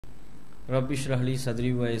ரப்பி ஷ்ரஹ் லி சத்ரி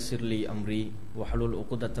வ யஸ்ஸிர் லி அம்ரி வஹ்லுல்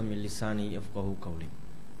உக்தத்தம் மின் லிசானி யஃப்கஹு கௌலி.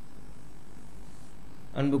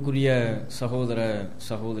 அன்புக்குரிய சகோதர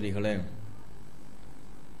சகோதரிகளே,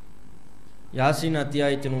 யாசின்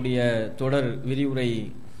அத்தியாயத்தினுடைய தொடர் விரிவுரை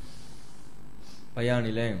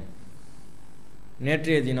பயானிலே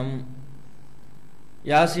நேற்றைய தினம்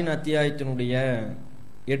யாசின் அத்தியாயத்தினுடைய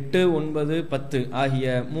 8, 9, 10 ஆகிய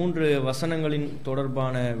 3 வசனங்களின்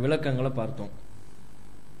தொடர்பான விளக்கங்களை பார்த்தோம்.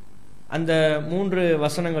 அந்த 3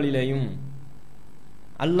 வசனங்களிலேயும்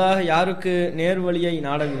அல்லாஹ் யாருக்கு நேர்வழியை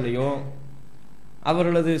நாடவில்லையோ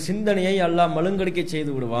அவர்களது சிந்தனையை அல்லாஹ் மழுங்கடிக்க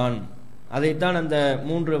செய்து விடுவான். அதைத்தான் அந்த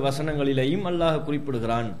 3 வசனங்களிலேயும் அல்லாஹ்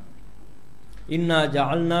குறிப்பிடுகிறான். இன்னா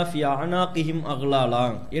ஜஅல்னா ஃபி அனாகிஹிம் அக்லாலா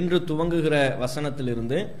என்று துவங்குகிற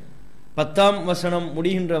வசனத்திலிருந்து 10ஆம் வசனம்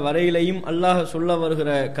முடிகின்ற வரையிலையும் அல்லாஹ் சொல்ல வருகிற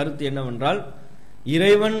கருத்து என்னவென்றால்,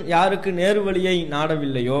 இறைவன் யாருக்கு நேர்வழியை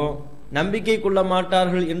நாடவில்லையோ, நம்பிக்கை கொள்ள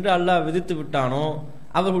மாட்டார்கள் என்று அல்லாஹ் விதித்து விட்டானோ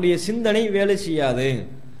அவர்களுடைய சிந்தனை வேலை செய்யாது,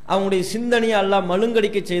 அவங்களுடைய சிந்தனையை அல்லாஹ்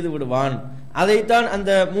மழுங்கடிக்க செய்து விடுவான். அதைத்தான்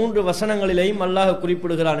அந்த 3 வசனங்களிலேயும் அல்லாஹ்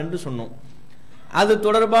குறிப்பிடுகிறான் என்று சொன்னோம். அது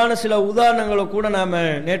தொடர்பான சில உதாரணங்களை கூட நாம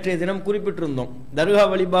நேற்றைய தினம் குறிப்பிட்டிருந்தோம். தர்கா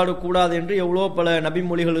வழிபாடு கூடாது என்று எவ்வளோ பல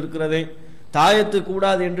நபிமொழிகள் இருக்கிறது, தாயத்து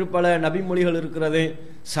கூடாது என்று பல நபிமொழிகள் இருக்கிறது,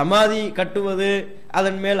 சமாதி கட்டுவது,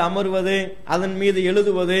 அதன் மேல் அமர்வது, அதன் மீது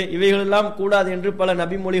எழுதுவது, இவைகளெல்லாம் கூடாது என்று பல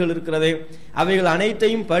நபிமொழிகள் இருக்கிறது. அவைகள்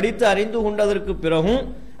அனைத்தையும் படித்து அறிந்து கொண்டதற்கு பிறகும்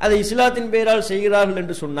அதை இஸ்லாத்தின் பெயரால் செய்கிறார்கள்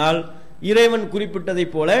என்று சொன்னால், இறைவன் குறிப்பிட்டதை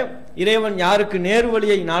போல இறைவன் யாருக்கு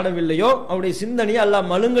நேர்வழியை நாடவில்லையோ அவருடைய சிந்தனையை அல்லாஹ்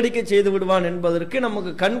மழுங்கடிக்க செய்து விடுவான் என்பதற்கு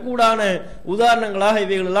நமக்கு கண்கூடான உதாரணங்களாக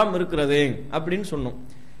இவைகள் எல்லாம் இருக்கிறது அப்படின்னு சொன்னோம்.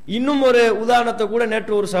 இன்னும் ஒரு உதாரணத்தை கூட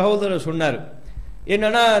நேற்று ஒரு சகோதரர் சொன்னார்.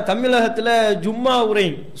 என்னன்னா, தமிழகத்துல ஜும்மா உரை,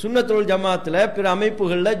 சுன்னத்துல் ஜமாத்துல பிற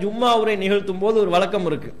அமைப்புகள்ல ஜும்மா உரை நிகழ்த்தும் போது ஒரு வழக்கம்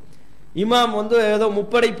இருக்கு. இமாம் ஏதோ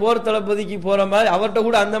முப்படை போர் தளபதிக்கு போற மாதிரி, அவர்கிட்ட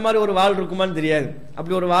கூட அந்த மாதிரி ஒரு வாள் இருக்குமான்னு தெரியாது.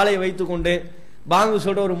 அப்படி ஒரு வாளை வைத்து கொண்டு பாங்கு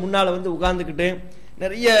சொல்ற ஒரு முன்னால உட்கார்ந்துக்கிட்டு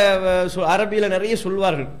நிறைய அரபியில நிறைய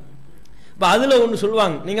சொல்வார்கள். இப்ப அதுல ஒண்ணு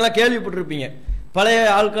சொல்லுவாங்க, நீங்களாம் கேள்விப்பட்டிருப்பீங்க. பழைய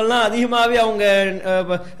ஆட்கள்லாம் அதிகமாகவே அவங்க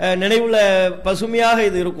நினைவுல பசுமையாக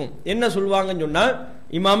இது இருக்கும். என்ன சொல்லுவாங்கன்னு சொன்னா,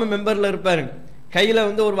 இமாம மெம்பர்ல இருப்பாரு,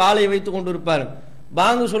 கையில ஒரு வாளை வைத்து கொண்டு இருப்பாரு.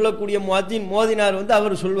 பாங்கு சொல்லக்கூடிய முஅத்தின் மோதினார்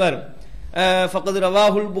அவர் சொல்வார், ஃபக்த்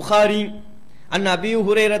ரவாஹுல் புகாரி அன் அபீ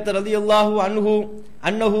ஹுரைரத் ரலியல்லாஹு அன்ஹு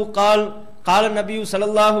அன்னஹு கால் கால நபி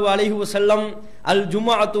ஸல்லல்லாஹு அலைஹி வஸல்லம் அல்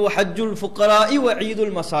ஜும்அத்து ஹஜ்ஜுல் ஃபுகராஇ வ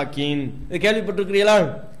ஈதுல் மசாகின். இது கேள்விப்பட்டிருக்கிறீங்களா?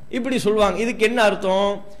 இப்படி சொல்லுவாங்க. இதுக்கு என்ன அர்த்தம்?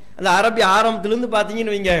 அந்த அரபி ஆரம்பத்திலிருந்து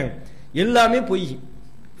பாத்தீங்கன்னு வைங்க, எல்லாமே பொய்.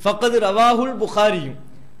 ஃபக்த் ரவாஹுல் புகாரி,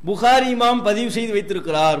 புகாரி இமாம் பதிவு செய்து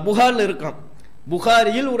வைத்திருக்கிறார், புகார்ல இருக்கான்.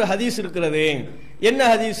 புகாரியில் ஒரு ஹதீஸ் இருக்கிறது. என்ன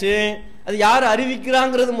ஹதீஸ்? அது யார்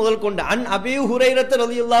அறிவிக்கிறாங்கிறது முதல் கொண்டு அன் அபீ ஹுரைரத்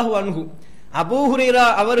ரலியல்லாஹு அன்ஹு, அபூ ஹுரைரா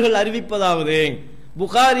அவர்கள் அறிவிப்பதாவது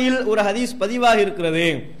புகாரியில் ஒரு ஹதீஸ் பதிவாக இருக்கிறது.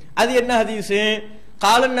 அது என்ன ஹதீஸ்?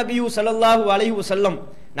 காலன் நபியு ஸல்லல்லாஹு அலைஹி வஸல்லம்,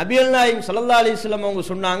 நபிகள் நாயகம் ஸல்லல்லாஹு அலைஹி வஸல்லம் அவங்க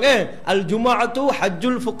சொன்னாங்க, அல் ஜும்அத்து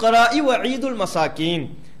ஹஜ்ஜுல் ஃபுகராஇ வ ஈதுல் மசாகின்.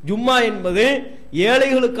 ஜும்மா என்பது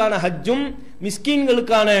ஏழைகளுக்கான ஹஜ்ஜும்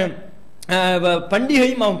மிஸ்கீன்களுக்கான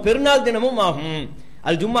பண்டிகையும் ஆகும், பெருநாள் தினமும் ஆகும்.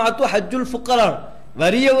 அல் ஜும்அத்து ஹஜ்ஜுல் ஃபுகரா,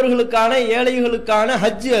 வறியவர்களுக்கான ஏழைகளுக்கான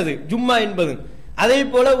ஹஜ் அது ஜும்மா என்பது. அதே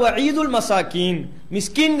போல ஈதுல் மசாகின்,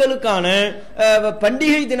 மிஸ்கீன்களுக்கான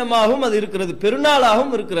பண்டிகை தினமாகவும் அது இருக்கிறது,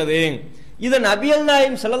 பெருநாளாகவும் இருக்கிறது. இத நபிகள்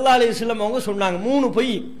நாயகம் ஸல்லல்லாஹு அலைஹி வஸல்லம் அவங்க சொன்னாங்க. 3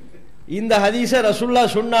 பொய். இந்த ஹதீஸ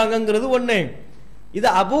ரசூலுல்லாஹ் சொன்னாங்கங்கிறது 1, இது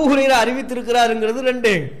அபூ ஹுரைரா அறிவித்திருக்கிறாருங்கிறது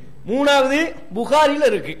 2, 3வது புகாரில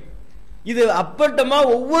இருக்கு. இது அப்பட்டமா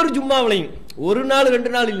ஒவ்வொரு ஜும்மாவிலையும், ஒரு நாள் 2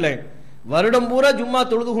 நாள் இல்லை, வருடம் பூரா ஜும்மா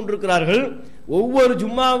தொழுது கொண்டிருக்கிறார்கள். ஒவ்வொரு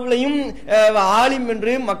ஜும்மாவிலையும் ஆலிம்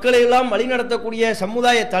என்று மக்களை எல்லாம் வழிநடத்தக்கூடிய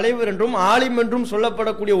சமுதாய தலைவர் என்றும் ஆலிம் என்றும்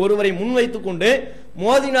சொல்லப்படக்கூடிய ஒருவரை முன்வைத்துக் கொண்டு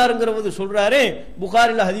மோதினாருங்கிறது சொல்றாரு.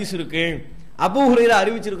 புகாரில ஹதீஸ் இருக்கு, அபூ ஹுரைரா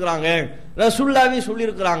அறிவிச்சிருக்கிறாங்க, ரசூலுல்லாஹி சொல்லி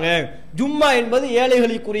இருக்கிறாங்க, ஜும்மா என்பது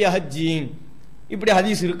ஏழைகளுக்குரிய ஹஜ்ஜி. இப்படி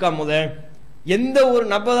ஹதீஸ் இருக்கா? எந்த ஒரு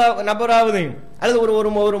நபராவது அல்லது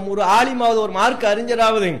ஒரு ஆலிமாவது, ஒரு மார்க்க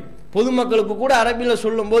அறிஞராவது பொதுமக்களுக்கு கூட அரபியில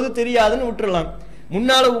சொல்லும் போது தெரியாதுன்னு விட்டுறலாம்.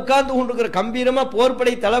 முன்னால உட்கார்ந்து கொண்டிருக்கிற கம்பீரமா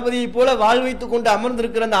போர்படை தளபதியை போல வாழ் வைத்துக் கொண்டு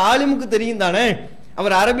அமர்ந்திருக்கிற அந்த ஆலிமுக்கு தெரியும் தானே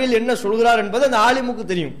அவர் அரபியில் என்ன சொல்கிறார் என்பது அந்த ஆலிமுக்கு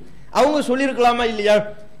தெரியும். அவங்க சொல்லியிருக்கலாமா இல்லையா?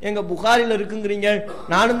 எங்க புகாரில இருக்குங்கிறீங்க,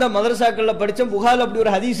 நானும் தான் மதரசாக்கள்ல படிச்சேன், புகாரில் அப்படி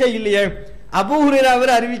ஒரு ஹதீஸே இல்லையே, அபூ ஹுரைரா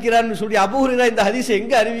அவர் அறிவிக்கிறார்னு சொல்லி, அபூ ஹுரைரா இந்த ஹதீஸை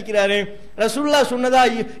எங்க அறிவிக்கிறாரு? ரசூலுல்லாஹ் சொன்னதா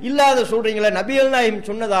இல்லாத சொல்றீங்களா? நபிகள் நாயகம்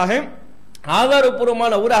சொன்னதாக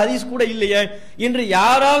ஆதாரபூர்வமான ஒரு ஹதீஸ் கூட இல்லையே என்று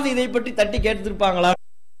யாராவது இதை பற்றி தட்டி கேட்டிருப்பாங்களா?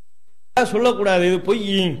 சொல்லக்கூடாது, இது பொய்,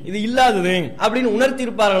 இது இல்லாதது அப்படின்னு உணர்த்தி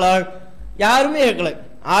இருப்பார்களா? யாருமே கேட்கல.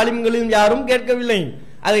 ஆலிம்களில் யாரும் கேட்கவில்லை,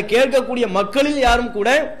 அதை கேட்கக்கூடிய மக்களில் யாரும் கூட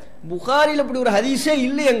புகாரில இப்படி ஒரு ஹதீஸே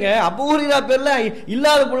இல்லையங்க, அபூ ஹுரைரா பேர்ல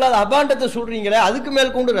இல்லாத பொல்லாத அபாண்டத்தை சொல்றீங்களே, அதுக்கு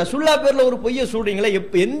மேல் கொண்டு ரசூலுல்லாஹ் பேர்ல ஒரு பொய்யை சொல்றீங்களே,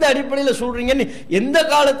 எந்த அடிப்படையில் சொல்றீங்கன்னு எந்த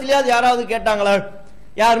காலத்திலேயாவது யாராவது கேட்டாங்களா?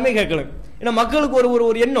 யாருமே கேட்கல. ஏன்னா மக்களுக்கு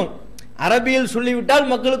ஒரு எண்ணம், அரபியில் சொல்லிவிட்டால்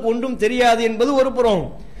மக்களுக்கு ஒன்றும் தெரியாது என்பது ஒரு புறம்.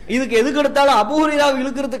 இதுக்கு எதுக்கு எடுத்தாலும் அபூ ஹுரைராவை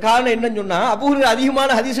இழுக்கிறதுக்கு காரணம் என்னன்னு சொன்னா, அபூ ஹுரைரா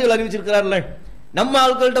அதிகமான ஹதீசுகள் அறிவிச்சிருக்கிறார்ல. நம்ம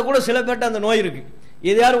ஆட்கள்கிட்ட கூட சில பேர்ட்ட அந்த நோய் இருக்கு.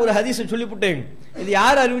 இது யாரும் ஒரு ஹதீஸை சொல்லிவிட்டேன், இது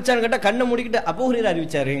யார் அறிவிச்சான்னு கேட்டா கண்ணை மூடிக்கிட்டு அபூ ஹுரைரா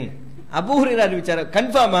அறிவிச்சாரு, அபூ ஹுரைரா அறிவிச்சாரு.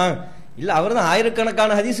 கன்ஃபார்மா? இல்ல, அவர் தான்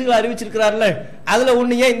ஆயிரக்கணக்கான ஹதீசுகள் அறிவிச்சிருக்கிறார்ல, அதுல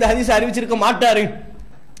ஒண்ணு ஏன் இந்த ஹதீஸ் அறிவிச்சிருக்க மாட்டாரு?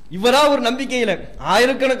 இவரா ஒரு நம்பிக்கையில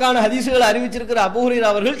ஆயிரக்கணக்கான ஹதீசுகள் அறிவிச்சிருக்கிற அபூ ஹுரைரா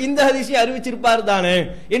அவர்கள் இந்த ஹதீஸை அறிவிச்சிருப்பார் தானே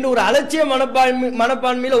என்று ஒரு அலட்சிய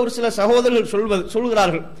மனப்பான்மையில ஒரு சில சகோதரர்கள்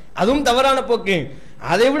சொல்கிறார்கள். அதுவும் தவறான போக்கு.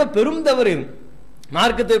 அதை விட பெரும் தவறு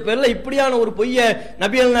மார்க்கத்தின் பேர்ல இப்படியான ஒரு பொய்ய,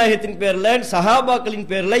 நபிகள் நாயகத்தின் பேர்ல, சஹாபாக்களின்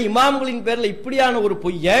பேர்ல, இமாம்களின் பேர்ல இப்படியான ஒரு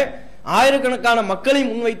பொய்ய ஆயிரக்கணக்கான மக்களை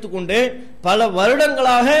முன்வைத்துக் கொண்டு பல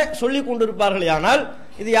வருடங்களாக சொல்லிக் கொண்டிருப்பார்கள். ஆனால்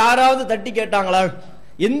இது யாராவது தட்டி கேட்டாங்களா?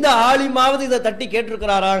 எந்த ஆலிமாவது இதை தட்டி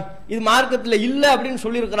கேட்டிருக்கிறாரா? இது மார்க்கத்தில் இல்ல அப்படின்னு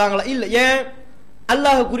சொல்லி இருக்கிறாங்களா? இல்ல. ஏன்?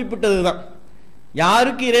 அல்லாஹ் குறிப்பிட்டதுதான்.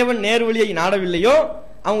 யாருக்கு இறைவன் நேர்வழியை நாடவில்லையோ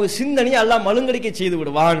அவங்க சிந்தனையை அல்லாஹ் மழுங்கடிக்க செய்து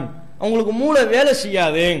விடுவான், அவங்களுக்கு மூளை வேலை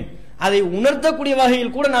செய்யாது. அதை உணர்த்தக்கூடிய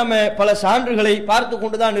வகையில் கூட நாம பல சான்றுகளை பார்த்து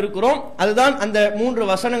கொண்டுதான் இருக்கிறோம். அதுதான் அந்த 3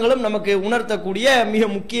 வசனங்களும் நமக்கு உணர்த்தக்கூடிய மிக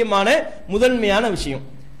முக்கியமான முதன்மையான விஷயம்.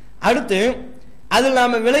 அடுத்து அதில்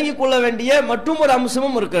நாம விளங்கிக் கொள்ள வேண்டிய மற்றும் ஒரு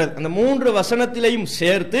அம்சமும் இருக்கிறது. அந்த 3 வசனத்திலையும்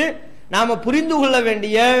சேர்த்து நாம புரிந்து கொள்ள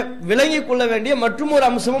வேண்டிய, விளங்கிக் கொள்ள வேண்டிய மற்றும் ஒரு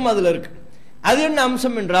அம்சமும் அதுல இருக்கு. அது என்ன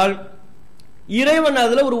அம்சம் என்றால், இறைவன்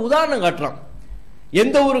அதுல ஒரு உதாரணம் காட்டுறான்.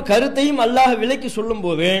 எந்த ஒரு கருத்தையும் அல்லாஹ் விளக்கி சொல்லும்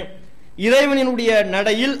போது இறைவனுடைய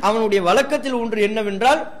நடையில், அவனுடைய வழக்கத்தில் ஒன்று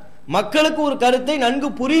என்னவென்றால், மக்களுக்கு ஒரு கருத்தை நன்கு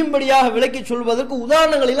புரியும்படியாக விளக்கி சொல்வதற்கு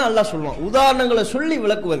உதாரணங்களிலும் அல்லாஹ் சொல்லுவான். உதாரணங்களை சொல்லி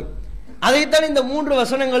விளக்குவது. அதைத்தான் இந்த 3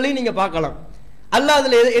 வசனங்களையும் நீங்க பார்க்கலாம். அல்லாஹ்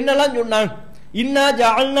அதுல என்னெல்லாம் சொன்னான்? இன்னா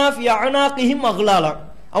ஜஅல்னா ஃபி அனாகிஹிம் அக்லாலா,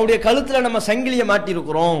 அவருடைய கழுத்துல நம்ம சங்கிலியை மாட்டி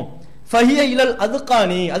இருக்கிறோம். ஃபஹிய இலல்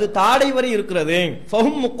அதுகானி, அது தாடை வரை இருக்கிறது.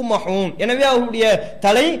 ஃபஹும் முக்மஹூன், எனவே அவருடைய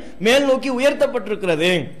தலை மேல் நோக்கி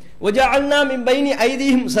உயர்த்தப்பட்டிருக்கிறது. வஜஅல்னா மின் பைனி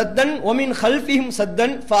ஐதிஹிம் சத்தன் வ மின் கல்ஃபிஹிம்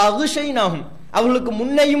சத்தன் ஃபஅக்ஷைனாஹும், அவர்களுக்கு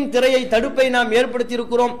முன்னையும் திரையை தடுப்பை நாம் ஏற்படுத்தி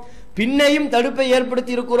இருக்கிறோம், பின்னையும் தடுப்பை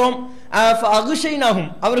ஏற்படுத்தி இருக்கிறோம். ஃபஅக்ஷைனாஹும்,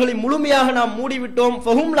 அவர்களை முழுமையாக நாம் மூடிவிட்டோம்.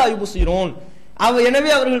 ஃபஹும் லா யுப்சிரூன்,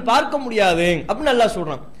 எனவே அவர்கள் பார்க்க முடியாது அப்படின்னு அல்லாஹ்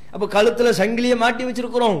சொல்றான். அப்ப கழுத்துல சங்கிலியை மாட்டி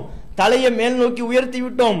வச்சிருக்கிறோம், தலையை மேல் நோக்கி உயர்த்தி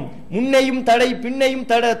விட்டோம், முன்னையும் தடை பின்னையும்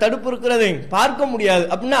தடுப்பு இருக்கிறது, பார்க்க முடியாது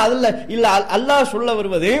அப்படின்னா அதுல இல்ல. அல்லாஹ் சொல்ல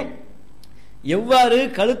வருவது, எவ்வாறு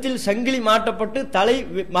கழுத்தில் சங்கிலி மாட்டப்பட்டு தலை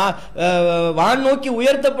வான் நோக்கி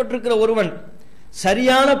உயர்த்தப்பட்டிருக்கிற ஒருவன்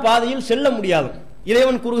சரியான பாதையில் செல்ல முடியாது.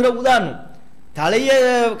 இறைவன் கூறுகிற உதாரணம், தலைய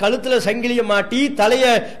கழுத்துல சங்கிலியை மாட்டி தலைய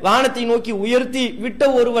வானத்தை நோக்கி உயர்த்தி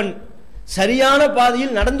விட்ட ஒருவன் சரியான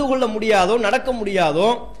பாதையில் நடந்து கொள்ள முடியாதோ, நடக்க முடியாதோ,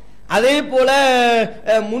 அதே போல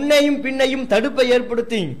முன்னையும் பின்னையும் தடுப்பை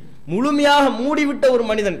ஏற்படுத்தி முழுமையாக மூடிவிட்ட ஒரு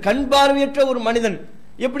மனிதன், கண் பார்வையற்ற ஒரு மனிதன்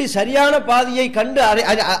எப்படி சரியான பாதையை கண்டு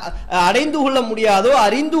அடைந்து கொள்ள முடியாதோ,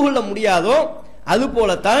 அறிந்து கொள்ள முடியாதோ, அது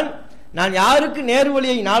போலத்தான் நான் யாருக்கு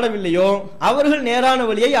நேர்வழியை நாடவில்லையோ அவர்கள் நேரான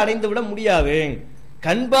வழியை அடைந்து விட முடியாது.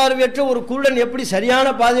 கண் பார்வையற்ற ஒரு குருடன் எப்படி சரியான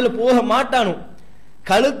பாதையில் போக மாட்டானோ,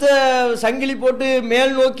 கழுத்த சங்கிலி போட்டு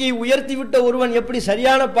மேல் நோக்கி உயர்த்தி விட்ட ஒருவன் எப்படி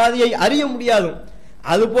சரியான பாதையை அறிய முடியாது,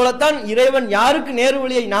 அது போலத்தான் இறைவன் யாருக்கு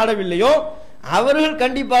நேர்வழியை நாடவில்லையோ அவர்கள்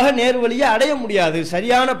கண்டிப்பாக நேர்வழியை அடைய முடியாது,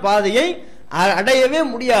 சரியான பாதையை அடையவே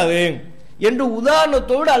முடியாது என்று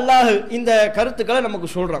உதாரணத்தோடு அல்லாஹ் இந்த கருத்துக்களை நமக்கு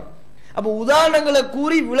சொல்றான். அப்ப உதாரணங்களை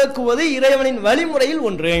கூறி விளக்குவது இறைவனின் வழிமுறையில்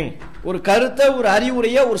ஒன்று. ஒரு கருத்தை, ஒரு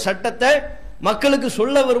அறிவுரைய, ஒரு சட்டத்தை மக்களுக்கு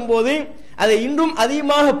சொல்ல வரும்போது அதை இன்னும்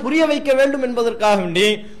அதிகமாக புரிய வைக்க வேண்டும் என்பதற்காக வேண்டி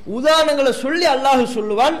உதாரணங்களை சொல்லி அல்லாஹ்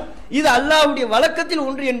சொல்லுவான். இது அல்லாஹ்வுடைய வழக்கத்தில்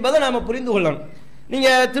ஒன்று என்பதை நாம புரிந்து கொள்ளணும். நீங்க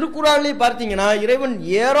திருக்குறான்லயே பார்த்தீங்கன்னா இறைவன்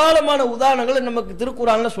ஏராளமான உதாரணங்களை நமக்கு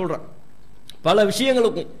திருக்குறான்ல சொல்றான். பல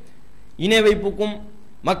விஷயங்களுக்கும், இணை வைப்புக்கும்,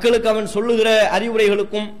 மக்களுக்கு அவன் சொல்லுகிற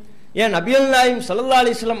அறிவுரைகளுக்கும், ஏன் நபிகள் நாயகம் ஸல்லல்லாஹு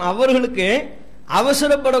அலைஹி வஸல்லம் அவர்களுக்கு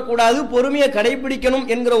அவசரப்படக்கூடாது, பொறுமையை கடைபிடிக்கணும்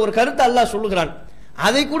என்கிற ஒரு கருத்தை அல்லாஹ் சொல்லுகிறான்.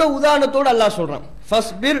 அதை கூட உதாரணத்தோடு அல்லாஹ் சொல்றான்.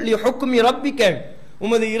 ஃபஸ்பிர் லி ஹுக்மி ரப்பிக,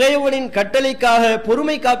 உமது இறைவனின் கட்டளைக்காக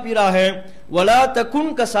பொறுமை காப்பீராக. வலா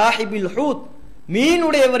தகுன் க சாஹிபில் ஹூத்,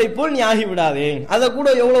 மீனுடையவரை போல் நீ ஆகிவிடாதே. அதை கூட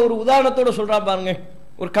எவ்வளவு ஒரு உதாரணத்தோட சொல்றான் பாருங்க,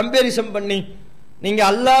 ஒரு கம்பேரிசன் பண்ணி. நீங்க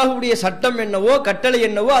அல்லாஹ்வுடைய சட்டம் என்னவோ, கட்டளை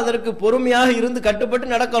என்னவோ அதற்கு பொறுமையாக இருந்து கட்டுப்பட்டு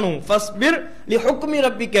நடக்கணும். ஃபஸ்பிர் லி ஹுக்மி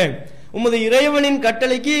ரப்பிக, உமது இறைவனின்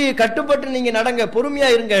கட்டளைக்கு கட்டுப்பட்டு நீங்க நடங்க, பொறுமையா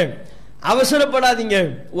இருங்க, அவசரப்படாதீங்க.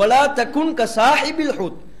 வலா தகுன் க சாஹிபில்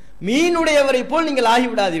ஹூத், மீனுடையவரை போல் நீங்கள்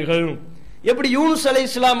ஆகிவிடாதீர்கள். எப்படி யூனுஸ்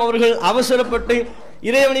அலைஹிஸ்ஸலாம் அவர்கள் அவசரப்பட்டு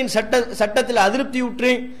இறைவனின் சட்டத்தில்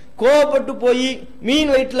அதிருப்தியுற்று கோபப்பட்டு போய்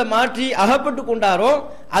மீன் வயிற்றுல மாற்றி அகப்பட்டு கொண்டாரோ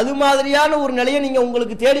அது மாதிரியான ஒரு நிலையை நீங்க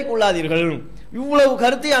உங்களுக்கு தேடிக்கொள்ளாதீர்கள். இவ்வளவு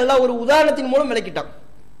கருத்தை அல்லாஹ் ஒரு உதாரணத்தின் மூலம் விளக்கிட்டான்.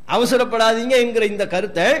 அவசரப்படாதீங்க என்கிற இந்த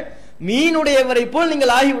கருத்தை மீனுடையவரை போல்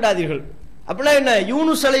நீங்கள் ஆகிவிடாதீர்கள். அப்படின்னா என்ன,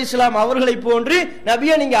 யூனுஸ் அலைஹிஸ்ஸலாம் அவர்களை போன்று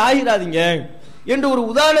நபியா நீங்க ஆகிறாதீங்க என்று ஒரு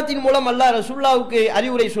உதாரணத்தின் மூலம் அல்லாஹ் ரசூலுல்லாஹ்வுக்கு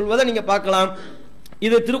அறிவுரை சொல்வதை நீங்க பார்க்கலாம்.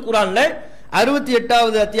 இது திருக்குர்ஆன்ல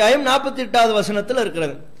 68வது அத்தியாயம் 48வது வசனத்தில்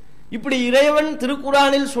இருக்கிறது. இப்படி இறைவன்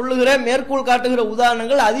திருக்குர்ஆனில் சொல்லுகிற மேற்கோள் காட்டுகிற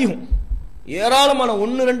உதாரணங்கள் அதிகம், ஏராளமான,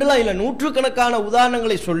 1 2 இல்ல நூற்றுக்கணக்கான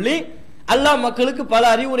உதாரணங்களை சொல்லி அல்லாஹ் மக்களுக்கு பல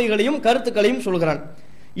அறிவுரைகளையும் கருத்துக்களையும் சொல்கிறான்.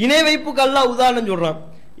 இணை வைப்புக்கு அல்லாஹ் உதாரணம் சொல்றான்.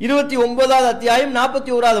 29வது அத்தியாயம்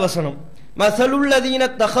 41வது வசனம், மஸலுல்லதீன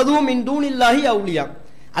தஹது மின் தூனில்லாஹி அவுலியா,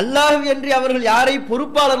 அல்லாஹ் என்று அவர்கள் யாரை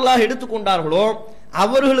பொறுப்பாளர்களாக எடுத்துக்கொண்டார்களோ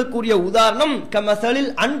அவர்களுக்குரிய உதாரணம்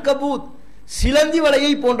கமஸலில் அன்கபூத், சிலந்தி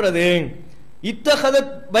வலையை போன்றது.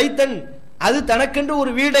 இத்தஹதத் பைத்தன், அது தனக்கென்று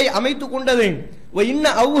ஒரு வீடை அமைத்துக் கொண்டது. வ இன்ன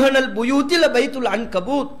அவ்ஹனல் புயூத்தில் பைத்துல்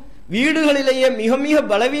அன்கபூத், வீடுகளிலேயே மிக மிக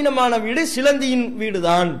பலவீனமான வீடு சிலந்தியின்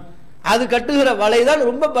வீடுதான். அது கட்டுகிற வலைதான்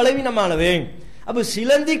ரொம்ப பலவீனமானது. அப்ப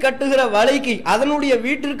சிலந்தி கட்டுகிற வலைக்கு அதனுடைய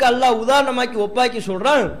வீட்டிற்கு அல்லாஹ் உதாரணமாக்கி ஒப்பாக்கி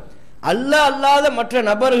சொல்றான். அல்லாஹ் அல்லாத மற்ற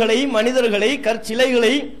நபர்களை, மனிதர்களை,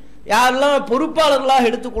 கற்சிலைகளை யாரெல்லாம் பொறுப்பாளர்களாக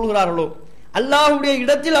எடுத்துக் கொள்கிறார்களோ, அல்லாஹ்வுடைய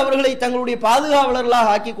இடத்தில் அவர்களை தங்களுடைய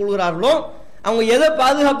பாதுகாவலர்களாக ஆக்கிக் கொள்கிறார்களோ, அவங்க எதை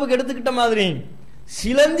பாதுகாப்புக்கு எடுத்துக்கிட்ட மாதிரி,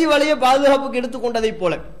 சிலந்தி வலையை பாதுகாப்புக்கு எடுத்துக்கொண்டதை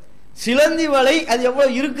போல. சிலந்தி வலை அது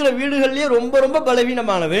எவ்வளவு இருக்கிற வீடுகளிலேயே ரொம்ப ரொம்ப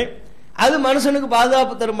பலவீனமானது. அது மனுஷனுக்கு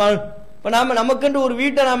பாதுகாப்பு தருமா? இப்ப நாம நமக்கென்று ஒரு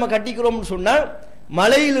வீட்டை நாம கட்டிக்கிறோம்னு சொன்னா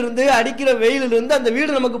மழையிலிருந்து, அடிக்கிற வெயிலிருந்து அந்த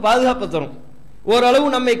வீடு நமக்கு பாதுகாப்பு தரும். ஓரளவு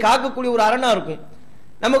நம்மை காக்கக்கூடிய ஒரு அரணா இருக்கும்.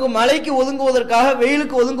 நமக்கு மழைக்கு ஒதுங்குவதற்காக,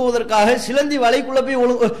 வெயிலுக்கு ஒதுங்குவதற்காக சிலந்தி வலைக்குள்ள போய்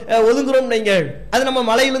ஒதுங்குறோம் நீங்க, அது நம்ம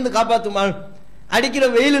மழையிலிருந்து காப்பாத்துமா? அடிக்கிற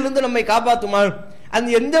வெயிலிலிருந்து நம்மை காப்பாத்துமா? அந்த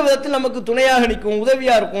எந்த விதத்தில் நமக்கு துணையாக நிற்கும்,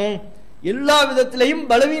 உதவியா இருக்கும்? எல்லா விதத்திலையும்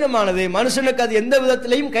பலவீனமானது. மனுஷனுக்கு அது எந்த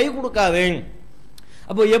விதத்திலையும் கை கொடுக்காது.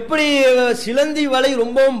 அப்போ எப்படி சிலந்தி வலை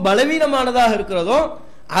ரொம்பவும் பலவீனமானதாக இருக்கிறதோ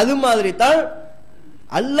அது மாதிரி தான்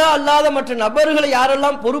அல்லாஹ் அல்லாத மற்ற நபர்களை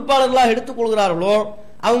யாரெல்லாம் பொறுப்பாளர்களாக எடுத்துக் கொள்கிறார்களோ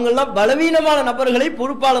அவங்க எல்லாம் பலவீனமான நபர்களை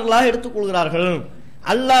பொறுப்பாளர்களாக எடுத்துக் கொள்கிறார்கள்.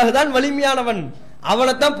 அல்லாஹ் தான் வலிமையானவன்,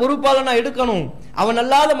 அவனைத்தான் பொறுப்பாளனா எடுக்கணும். அவன்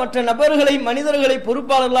அல்லாத மற்ற நபர்களை, மனிதர்களை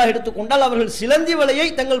பொறுப்பாளர்களாக எடுத்துக்கொண்டால் அவர்கள் சிலந்தி வலையை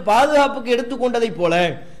தங்கள் பாதுகாப்புக்கு எடுத்துக்கொண்டதை போல,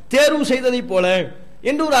 தேர்வு செய்ததை போல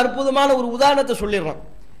என்று ஒரு அற்புதமான ஒரு உதாரணத்தை சொல்லிடுறான்.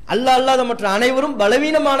 அல்லாஹ் அல்லாத மற்ற அனைவரும்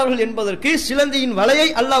பலவீனமானவர்கள் என்பதற்கு சிலந்தியின் வலையை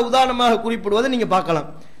அல்லாஹ் உதாரணமாக குறிப்பிடுவதை நீங்க பார்க்கலாம்.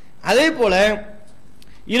 அதே போல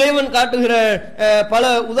இறைவன் காட்டுகிற பல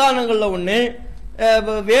உதாரணங்கள்ல ஒண்ணு,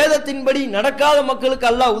 வேதத்தின்படி நடக்காத மக்களுக்கு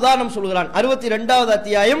அல்லாஹ் உதாரணம் சொல்கிறான். 62வது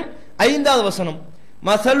அத்தியாயம் 5வது வசனம்,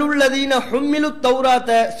 மஸலுல்லதீன ஹும்மிலு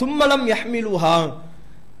தௌராத சும்மலம் யஹ்மிலுஹா,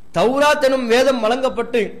 தௌராத் எனும் வேதம்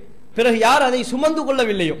வழங்கப்பட்டு பிறகு யார் அதை சுமந்து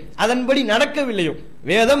கொள்ளவில்லையோ, அதன்படி நடக்கவில்லையோ,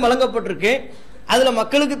 வேதம் வழங்கப்பட்டிருக்கு, அதுல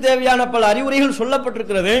மக்களுக்கு தேவையான பல அறிவுரைகள்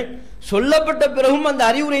சொல்லப்பட்டிருக்கிறது, சொல்லப்பட்ட பிறகும் அந்த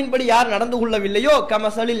அறிவுரையின்படி யார் நடந்து கொள்ளவில்லையோ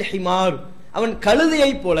கமஸலில் ஹிமார், அவன்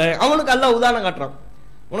கழுதையை போல. அவனுக்கு அல்லாஹ் உதாரணம் காட்டுறான்.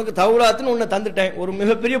 உனக்கு தௌராத்துன்னு உன்னை தந்துட்டேன், ஒரு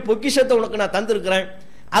மிகப்பெரிய பொக்கிஷத்தை உனக்கு நான் தந்திருக்கிறேன்,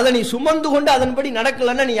 அதை நீ சுமந்து கொண்டு அதன்படி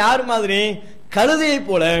நடக்கலன்னா நீ யார் மாதிரி? கழுதையை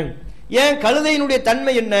போல. ஏன்? கழுதையினுடைய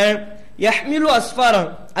தன்மை என்ன? யஹ்மிலு அஸ்ஃபாரா,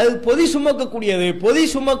 அது பொதி சுமக்கக்கூடியது. பொதி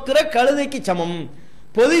சுமக்கிற கழுதைக்கு சமம்.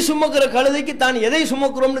 பொதி சுமக்கிற கழுதைக்கு தான் எதை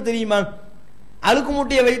சுமக்கிறோம்னு தெரியுமா? அழுக்கு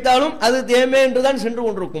மூட்டையை வைத்தாலும் அது தேமே என்றுதான் சென்று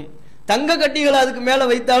கொண்டிருக்கும். தங்க கட்டிகளை அதுக்கு மேல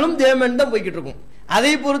வைத்தாலும் தேமேன்னு தான் போய்கிட்டு இருக்கும்.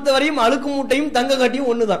 அதை பொறுத்தவரையும் அழுக்கு மூட்டையும் தங்க கட்டியும்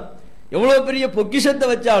ஒண்ணுதான். எவ்வளவு பெரிய பொக்கிஷத்தை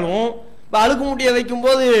வச்சாலும் இப்ப அழுக்கு மூட்டையை வைக்கும்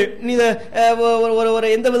போது நீ ஒரு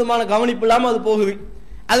எந்த விதமான கவனிப்பு இல்லாம அது போகுது.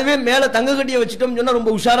 அதுவே மேல தங்க கட்டியை வச்சுட்டோம் சொன்னா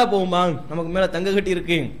ரொம்ப உஷாரா போகுமா? நமக்கு மேல தங்க கட்டி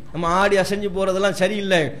இருக்கு, நம்ம ஆடி அசைஞ்சு போறதெல்லாம்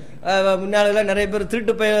சரியில்லை, முன்னால நிறைய பேர்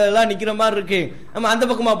திருட்டு எல்லாம் நிக்கிற மாதிரி இருக்கு, நம்ம அந்த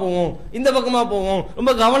பக்கமா போவோம், இந்த பக்கமா போவோம்,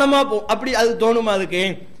 ரொம்ப கவனமா போவோம், அப்படி அது தோணுமா? அதுக்கு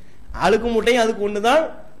அழுக்கு மூட்டையும் அதுக்கு ஒண்ணுதான்,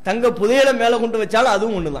 தங்க புதையல மேல கொண்டு வச்சாலும்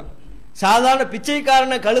அதுவும் ஒண்ணுதான், சாதாரண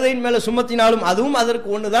பிச்சைக்காரன கழுதையின் மேல சுமத்தினாலும் அதுவும் அதற்கு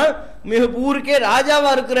ஒண்ணுதான், மிக ஊருக்கே ராஜாவா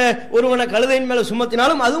இருக்கிற ஒருவனை கழுதையின் மேல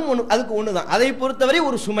சுமத்தினாலும் அதுவும் அதுக்கு ஒண்ணுதான். அதை பொறுத்தவரை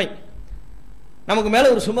ஒரு சுமை, நமக்கு மேல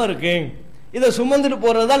ஒரு சுமை இருக்கு, இதை சுமந்துட்டு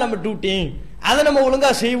போறதுதான் நம்ம டியூட்டி, அதை நம்ம ஒழுங்கா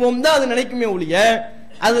செய்வோம் தான் அது நினைக்குமே ஒழிய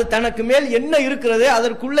அது தனக்கு மேல் என்ன இருக்கிறது,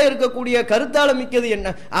 அதற்குள்ள இருக்கக்கூடிய கருத்தாளமிக்கது என்ன,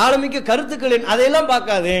 ஆழமிக்க கருத்துக்கள் என்ன, அதையெல்லாம்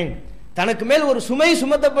பார்க்காது. தனக்கு மேல் ஒரு சுமை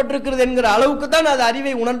சுமத்தப்பட்டிருக்கிறது என்கிற அளவுக்கு தான் அது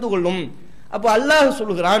அறிவை உணர்ந்து கொள்ளும். அப்போ அல்லாஹ்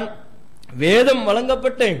சொல்கிறான், வேதம்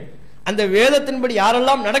வழங்கப்பட்டு அந்த வேதத்தின்படி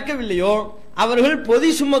யாரெல்லாம் நடக்கவில்லையோ அவர்கள்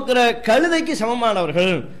பொதி சுமக்கிற கழுதைக்கு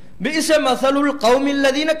சமமானவர்கள். பிஸ மஸலுல்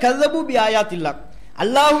கௌமில்லதீன கஸபு பிஆயாத்தில்லாஹ்,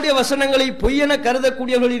 அல்லாஹ்வுடைய வசனங்களை பொய்யென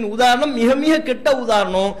கருதக்கூடியவர்களின் உதாரணம் மிக மிக கெட்ட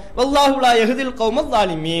உதாரணம். வல்லாஹு லா யஹ்தில் கௌம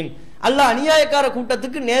ஸாலிமீன், அல்லாஹ் அநியாயக்கார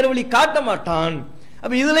கூட்டத்துக்கு நேர்வழி காட்ட மாட்டான்.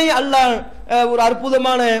 அப்ப இதுலயும் அல்லாஹ் ஒரு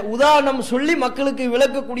அற்புதமான உதாரணம் சொல்லி மக்களுக்கு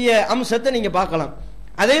விளக்கக்கூடிய அம்சத்தை நீங்க பார்க்கலாம்.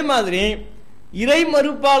 அதே மாதிரி இறை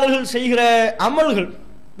மறுப்பாளர்கள் செய்கிற அமல்கள்,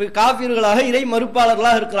 காஃபிர்களாக இறை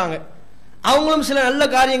மறுப்பாளர்களாக இருக்கிறாங்க, அவங்களும் சில நல்ல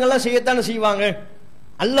காரியங்கள்லாம் செய்யத்தானே செய்வாங்க.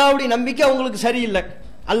 அல்லாஹ்வுடைய நம்பிக்கை அவங்களுக்கு சரியில்லை,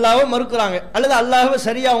 அல்லாஹ்வை மறுக்கிறாங்க, அல்லது அல்லாஹ்வை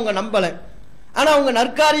சரியா அவங்க நம்பல. ஆனா அவங்க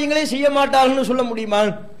நற்காரியங்களே செய்ய மாட்டார்கள்னு சொல்ல முடியுமா?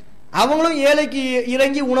 அவங்களும் ஏழைக்கு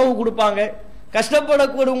இறங்கி உணவு கொடுப்பாங்க,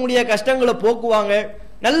 கஷ்டப்படக்கூடிய கஷ்டங்களை போக்குவாங்க.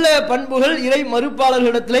 நல்ல பண்புகள் இறை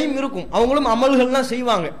மறுப்பாளர்களிடத்திலையும் இருக்கும். அவங்களும் அமல்கள்லாம்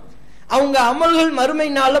செய்வாங்க. அவங்க அமல்கள் மறுமை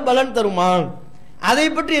நாள்ல பலன் தருமா? அதை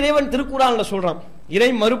பற்றி இறைவன் திருக்குறான்ல சொல்றான். இறை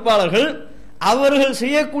மறுப்பாளர்கள் அவர்கள்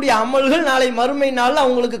செய்யக்கூடிய அமல்கள் நாளை மறுமை நாள்ல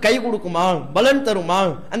அவங்களுக்கு கை கொடுக்குமா, பலன் தருமா?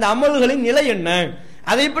 அந்த அமல்களின் நிலை என்ன?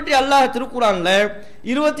 அதை பற்றி அல்லாஹ் திருக்குறான்ல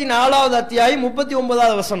 24வது அத்தியாயம்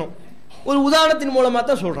 39வது வசனம் ஒரு உதாரணத்தின் மூலமா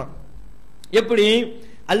தான் சொல்றான். எப்படி?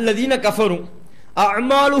 அல்லதீன கஃபரு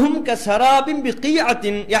அஅமாலுஹும் கஸராபின்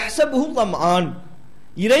பிகியத்தின் யஹ்ஸபுஹு ஸம்ஆன்.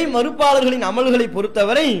 இறை மறுப்பாளர்களின் அமல்களை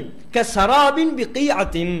பொறுத்தவரை கஸராபின்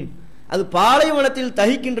பிகியத்தின், அது பாலைவனத்தில்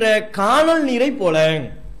தகிக்கின்ற காணல் நீரை போல,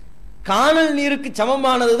 காணல் நீருக்கு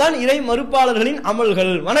சமமானதுதான் இறை மறுப்பாளர்களின்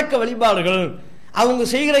அமல்கள், வணக்க வழிபாடுகள். அவங்க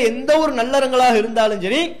செய்கிற எந்த ஒரு நல்லறங்களாக இருந்தாலும்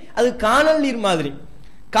சரி, அது காணல் நீர் மாதிரி.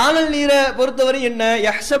 காணல் நீரை பொறுத்தவரை என்ன?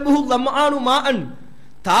 யஹ்ஸபுஹு ஸம்ஆனு மாஅன்,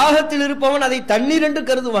 தாகத்தில் இருப்பவன் அதை தண்ணீர் என்று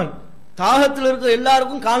கருதுவான். தாகத்தில் இருக்கிற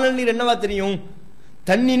எல்லாருக்கும் காணல் நீர் என்னவா தெரியும்?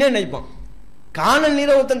 தண்ணீனே நினைப்பான். காணல்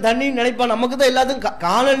நீரை ஒருத்தன் தண்ணீர் நினைப்பான். நமக்கு தான் எல்லாத்துக்கும்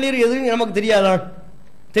காணல் நீர் எதுவும் நமக்கு தெரியாதா?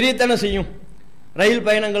 தெரியத்தானே செய்யும். ரயில்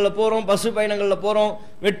பயணங்கள்ல போறோம், பஸ் பயணங்கள்ல போறோம்,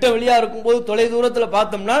 வெட்ட வெளியா இருக்கும் போது தொலை தூரத்துல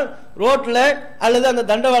பார்த்தோம்னா ரோட்ல அல்லது அந்த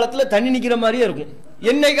தண்டவாளத்துல தண்ணி நிக்கிற மாதிரியே இருக்கும்.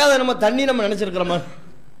 என்னைக்காவது நம்ம தண்ணி நம்ம நினைச்சிருக்கிறோமா?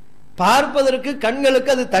 பார்ப்பதற்கு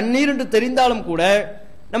கண்களுக்கு அது தண்ணீர் என்று தெரிந்தாலும் கூட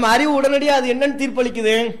நம்ம அறிவு உடனடியாக அது என்னன்னு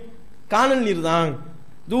தீர்ப்பளிக்குது? காணல் நீர் தான்.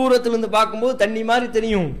 தூரத்திலிருந்து பார்க்கும்போது தண்ணி மாதிரி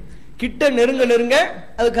தெரியும், கிட்ட நெருங்க நெருங்க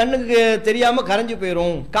அது கண்ணுக்கு தெரியாம கரைஞ்சு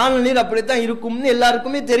போயிடும். காணல் நீர் அப்படித்தான் இருக்கும்னு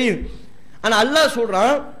எல்லாருக்குமே தெரியும். ஆனா அல்லாஹ்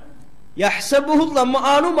சொல்றான், யஹ்ஸபுஹு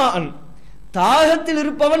ஸம்ஆனு மாஅன், தாகத்தில்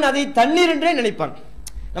இருப்பவன் அதை தண்ணீர் என்றே நினைப்பான்.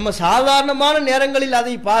 நம்ம சாதாரணமான நேரங்களில்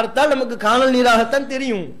அதை பார்த்தால் நமக்கு காணல் நீராகத்தான்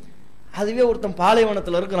தெரியும். அதுவே ஒருத்தன்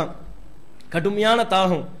பாலைவனத்தில் இருக்கிறான், கடுமையான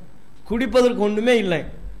தாகம், குடிப்பதற்கு ஒண்ணுமே இல்லை,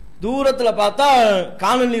 தூரத்துல பார்த்தா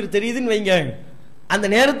காணல் நீர் தெரியுதுன்னு வைங்க, அந்த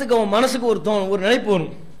நேரத்துக்கு அவன் மனசுக்கு ஒரு நினைப்பு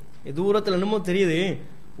வரும், தூரத்துல என்னமோ தெரியுது,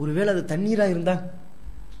 ஒருவேளை அது தண்ணீரா இருந்தா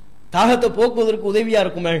தாகத்தை போக்குவதற்கு உதவியா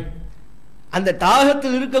இருக்குமே. அந்த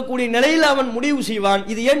தாகத்தில் இருக்கக்கூடிய நிலையில் அவன் முடிவு செய்வான்,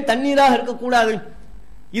 இது ஏன் தண்ணீராக இருக்கக்கூடாது,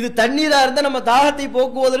 இது தண்ணீரா இருந்தா நம்ம தாகத்தை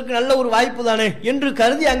போக்குவதற்கு நல்ல ஒரு வாய்ப்பு தானே என்று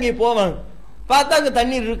கருதி அங்கே போவான். பார்த்தா அங்க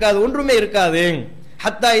தண்ணீர் இருக்காது, ஒன்றுமே இருக்காது.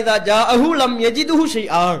 ஹத்தா இதா ஜாஅஹு லம் யஜிதுஹு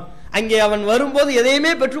ஷைஆ, அங்கே அவன் வரும்போது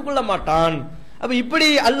எதையுமே பெற்றுக்கொள்ள மாட்டான். அப்ப இப்படி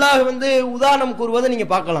அல்லாஹ் உதாரணம் கூறுவதை நீங்க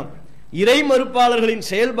பார்க்கலாம். இறை மறுப்பாளர்களின்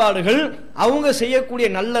செயல்பாடுகள், அவங்க செய்யக்கூடிய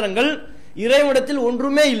நல்லறங்கள் இறைவனிடத்தில்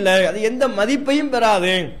ஒன்றுமே இல்லை, அது எந்த மதிப்பையும்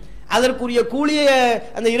பெறாது, அதற்குரிய கூலிய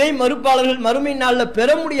அந்த இறை மறுப்பாளர்கள் மறுமை நாள்ல பெற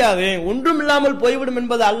முடியாது, ஒன்றும் இல்லாமல் போய்விடும்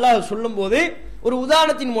என்பதை அல்லாஹ் சொல்லும் போது ஒரு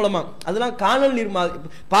உதாரணத்தின் மூலமா, அதெல்லாம் காணல் நீர்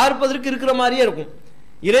பார்ப்பதற்கு இருக்கிற மாதிரியே இருக்கும்.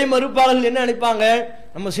 இறை மறுப்பாளர்கள் என்ன நினைப்பாங்க?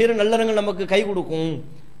 நம்ம செய்யற நல்லறங்கள் நமக்கு கை கொடுக்கும்,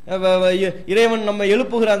 இறைவன் நம்ம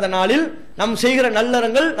எழுப்புகிற அந்த நாளில் நாம் செய்கிற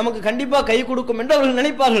நல்லறங்கள் நமக்கு கண்டிப்பா கை கொடுக்கும் என்று அவர்கள்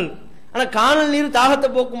நினைப்பார்கள். ஆனா காணல் நீர் தாகத்தை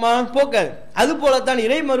போக்குமா? போக்காது. அது போலத்தான்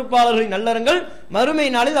இறை மறுப்பாளர்களின் நல்லறங்கள் மறுமை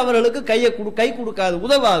நாளில் அவர்களுக்கு கை கொடுக்காது,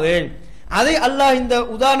 உதவாது. அதை அல்லாஹ் இந்த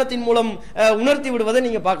உதாரணத்தின் மூலம் உணர்த்தி விடுவதை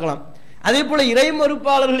நீங்க பார்க்கலாம். அதே போல இறை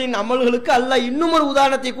மறுப்பாளர்களின் அமல்களுக்கு அல்லாஹ் இன்னும் ஒரு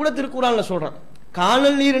உதாரணத்தை கூட திருக்குறான்ல சொல்றான்.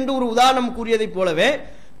 காணல் நீர் என்று ஒரு உதாரணம் கூறியதை போலவே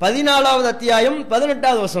 14வது அத்தியாயம்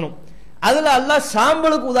 18வது வசனம், அதுல அல்லாஹ்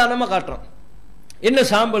சாம்பலுக்கு உதாரணமா காட்டுறான். என்ன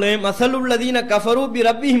சாம்பல்? மஸலுல்லதீன கஃபரு பி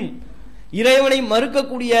ரப்பிஹிம், இறைவனை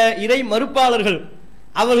மறுக்கக்கூடிய இறை மறுப்பாளர்கள்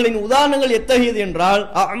அவர்களின் உதாரணங்கள் எத்தகையது என்றால்,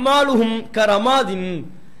 அமாலுஹும் கரமாதின்,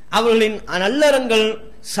 அவர்களின் நல்லறங்கள்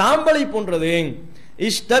சாம்பலை போன்றது.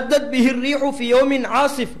 இஷ்தத்தத் பிஹி ரீஹு ஃபி யௌமின்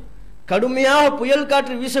ஆசிஃப், கடுமையாக புயல்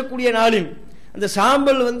காற்று வீசக்கூடிய நாளில் அந்த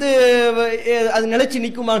சாம்பல் அது நிலைச்சு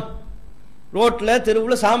நிக்குமா? ரோட்ல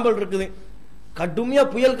தெருவுல சாம்பல் இருக்குது, கடுமையா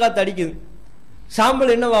புயல் காத்து அடிக்குது,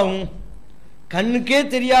 சாம்பல் என்னவாகும்? கண்ணுக்கே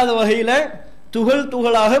தெரியாத வகையில துகள்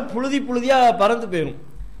துகளாக புழுதி புழுதியா பறந்து போயிடும்,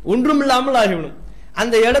 ஒன்றும் இல்லாமல் ஆகிவிடும்.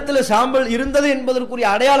 அந்த இடத்துல சாம்பல் இருந்தது என்பதற்குரிய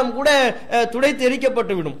அடையாளம் கூட துடைத்து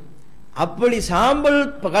எரிக்கப்பட்டு விடும். அப்படி சாம்பல்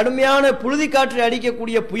கடுமையான புழுதி காற்று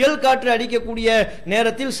அடிக்கக்கூடிய புயல் காற்று அடிக்கக்கூடிய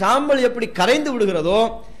நேரத்தில் சாம்பல் எப்படி கரைந்து விடுகிறதோ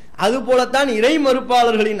அது போலத்தான் இறை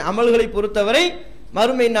மறுப்பாளர்களின் அமல்களை பொறுத்தவரை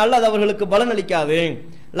மறுமை நாள் அது அவர்களுக்கு பலன் அளிக்காது.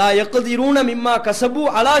 லா யக்திரூன மிம்மா கஸபு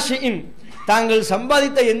அலா ஷைஇன், தாங்கள்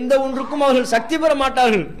சம்பாதித்த எந்த ஒன்றுக்கும் அவர்கள் சக்தி பெற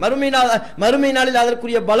மாட்டார்கள். மறுமை நாளில்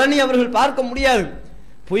அதற்குரிய பலனை அவர்கள் பார்க்க முடியாது.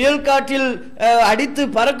 புயல் காற்றில் அடித்து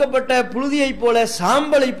பறக்கப்பட்ட புழுதியை போல,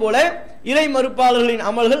 சாம்பலை போல இறை மறுப்பாளர்களின்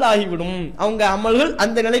அமல்கள் ஆகிவிடும். அவங்க அமல்கள்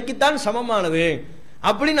அந்த நிலைக்குத்தான் சமமானது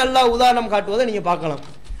அப்படின்னு அல்லாஹ் உதாரணம் காட்டுவதை நீங்க பார்க்கலாம்.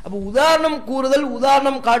 அப்ப உதாரணம் கூறுதல்,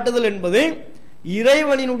 உதாரணம் காட்டுதல் என்பது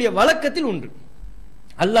இறைவனினுடைய வழக்கத்தில் ஒன்று.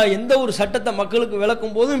 அல்லாஹ் எந்த ஒரு சட்டத்தை மக்களுக்கு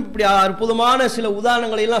விளக்கும் போதும் இப்படி அற்புதமான சில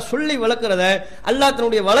உதாரணங்களை எல்லாம் சொல்லி விளக்குறத அல்லாஹ்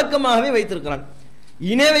தன்னுடைய வழக்கமாகவே வைத்திருக்கிறான்.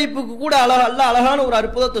 இணை வைப்புக்கு கூட அல்லாஹ் அழகான ஒரு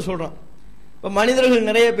அற்புதத்தை சொல்றான். இப்ப மனிதர்கள்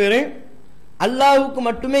நிறைய பேரு அல்லாஹ்வுக்கு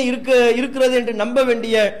மட்டுமே இருக்கிறது என்று நம்ப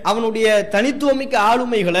வேண்டிய அவனுடைய தனித்துவமிக்க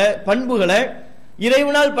ஆளுமைகளை, பண்புகளை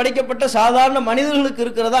இறைவனால் படைக்கப்பட்ட சாதாரண மனிதர்களுக்கு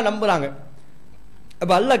இருக்கிறதா நம்புறாங்க.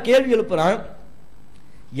 அப்ப அல்லாஹ் கேள்வி எழுப்புறான்,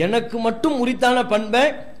 எனக்கு மட்டும் உரித்தான பண்பை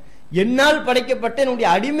என்னால் படைக்கப்பட்ட என்னுடைய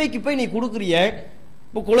அடிமைக்கு போய் நீ கொடுக்குறிய.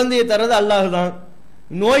 இப்போ குழந்தையை தர்றது அல்லாஹுதான்,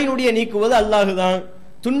 நோயினுடைய நீக்குவது அல்லாஹுதான்,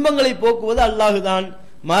 துன்பங்களை போக்குவது அல்லாஹுதான்,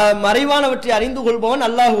 மறைவானவற்றை அறிந்து கொள்பவன்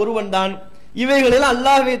அல்லாஹ் ஒருவன் தான். இவைகளெல்லாம்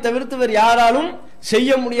அல்லாஹ்வை தவிர்த்து வேறு யாராலும் செய்ய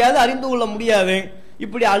முடியாது, அறிந்து கொள்ள முடியாது.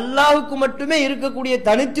 இப்படி அல்லாஹுக்கு மட்டுமே இருக்கக்கூடிய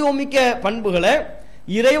தனித்துவமிக்க பண்புகளை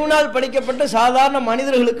இறைவனால் படைக்கப்பட்ட சாதாரண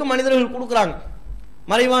மனிதர்கள் கொடுக்குறாங்க.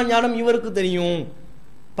 மறைவான் ஞானம் இவருக்கு தெரியும்,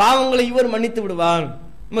 பாவங்களை இவர் மன்னித்து விடுவார்.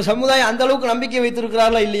 நம்ம சமுதாயம் அந்த அளவுக்கு நம்பிக்கை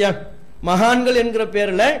வைத்திருக்கிறார்களா இல்லையா? மகான்கள் என்கிற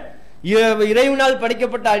பேர்ல இறைவனால்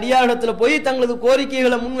படைக்கப்பட்ட அடியாரிடத்துல போய் தங்களது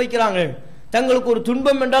கோரிக்கைகளை முன்வைக்கிறாங்க. தங்களுக்கு ஒரு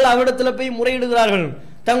துன்பம் என்றால் அவரிடத்துல போய் முறையிடுகிறார்கள்.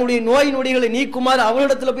 தங்களுடைய நோய் நொடிகளை நீக்குமாறு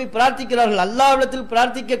அவரிடத்துல போய் பிரார்த்திக்கிறார்கள். அல்லாஹ்விடத்தில்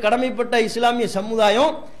பிரார்த்திக்க கடமைப்பட்ட இஸ்லாமிய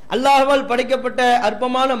சமுதாயம் அல்லாஹ்வால் படைக்கப்பட்ட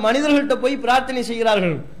அற்பமான மனிதர்கள்ட்ட போய் பிரார்த்தனை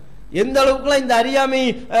செய்கிறார்கள். எந்த அளவுக்குலாம் இந்த அறியாமை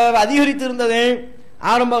அதிகரித்து இருந்தது.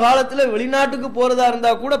 ஆரம்ப காலத்துல வெளிநாட்டுக்கு போறதா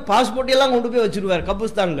இருந்தா கூட பாஸ்போர்ட் எல்லாம் கொண்டு போய் வச்சிருவார்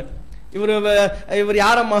கபிஸ்தான்ல. இவர்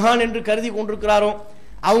யார மகான் என்று கருதி கொண்டிருக்கிறாரோ,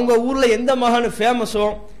 அவங்க ஊர்ல எந்த மகான் ஃபேமஸோ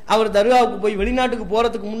அவர் தர்காவுக்கு போய் வெளிநாட்டுக்கு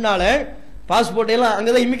போறதுக்கு முன்னால பாஸ்போர்ட் எல்லாம்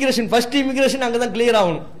அங்கதான் இமிகிரேஷன், ஃபர்ஸ்ட் இமிகிரேஷன் அங்கதான் கிளியர்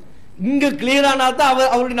ஆகணும். இங்க கிளியர் ஆனா தான்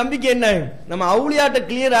அவருடைய நம்பிக்கை என்ன, நம்ம அவுளியாட்ட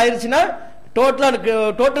கிளியர் ஆயிருச்சுன்னா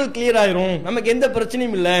டோட்டல் கிளியர் ஆயிரும், நமக்கு எந்த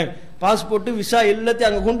பிரச்சனையும் இல்லை. பாஸ்போர்ட் விசா எல்லாத்தையும்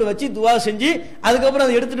அங்க கொண்டு வச்சு துவா செஞ்சு அதுக்கப்புறம்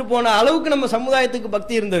அதை எடுத்துட்டு போன அளவுக்கு நம்ம சமுதாயத்துக்கு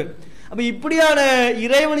பக்தி இருந்தது. அப்ப இப்படியான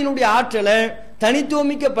இறைவனினுடைய ஆற்றலை,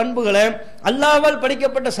 தனித்துவமிக்க பண்புகளை அல்லாஹ்வால்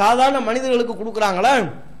படைக்கப்பட்ட சாதாரண மனிதர்களுக்கு கொடுக்குறாங்களா?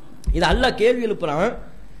 இது அல்லாஹ் கேள்வி எழுப்புறான்.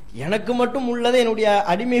 எனக்கு மட்டும் உள்ளதை என்னுடைய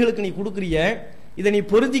அடிமைகளுக்கு நீ கொடுக்குறிய, இதை நீ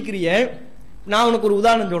பொருந்திக்கிறிய. நான் உனக்கு ஒரு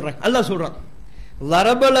உதாரணம் சொல்றேன். அல்லாஹ் சொல்றான்,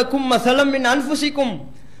 லரபலக்கும் மஸலம் மின் அன்ஃபுசிக்கும்,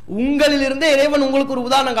 உங்களிலிருந்தே இறைவன் உங்களுக்கு ஒரு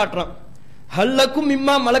உதாரணம் காட்டுறான். ஹல்லக்கும்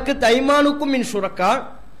மிம்மா மலக்கத் ஐமானுக்கும் மின் ஷுரக்கா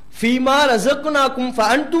ஃபீமா ரஸக்னாக்கும்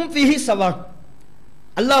ஃபஅன்தும் ஃபீஹி ஸவா.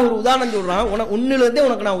 அல்லாஹ் ஒரு உதாரணம் சொல்றான். உன்னிலிருந்தே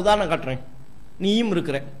உனக்கு நான் உதாரணம் காட்டுறேன். நீயும்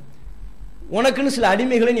இருக்கிற, உனக்குன்னு சில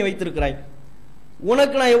அடிமைகளை நீ வைத்திருக்கிறாய்.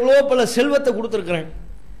 உனக்கு நான் எவ்வளோ பல செல்வத்தை கொடுத்துருக்கிறேன்.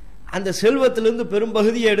 அந்த செல்வத்திலிருந்து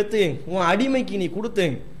பெரும்பகுதியை எடுத்து உன் அடிமைக்கு நீ கொடுத்து,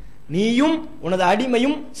 நீயும் உனது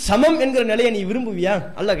அடிமையும் சமம் என்கிற நிலையை நீ விரும்புவியா?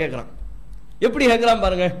 அல்லாஹ் கேட்கிறான். எப்படி கேட்கிறான்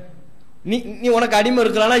பாருங்க. நீ உனக்கு அடிமை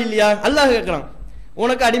இருக்கிறானா இல்லையா? அல்லாஹ் கேட்கிறான்.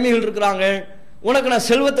 உனக்கு அடிமைகள் இருக்கிறாங்க, உனக்கு நான்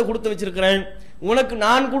செல்வத்தை கொடுத்து வச்சிருக்கிறேன். உனக்கு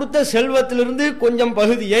நான் கொடுத்த செல்வத்திலிருந்து கொஞ்சம்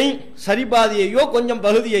பகுதியை, சரிபாதியையோ கொஞ்சம்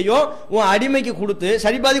பகுதியையோ உன் அடிமைக்கு கொடுத்து,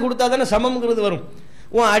 சரிபாதி கொடுத்தா தானே சமம்ங்கிறது வரும்.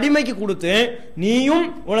 உன் அடிமைக்கு கொடுத்து நீயும்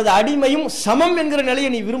உனது அடிமையும் சமம் என்கிற நிலையை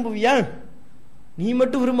நீ விரும்புவியா? நீ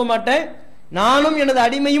மட்டும் விரும்ப மாட்ட, நானும் எனது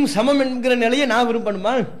அடிமையும் சமம் என்கிற நிலையை நான்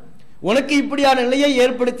விரும்பணுமா? உனக்கு இப்படியான நிலையை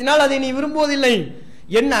ஏற்படுத்தினால் அதை நீ விரும்புவதில்லை.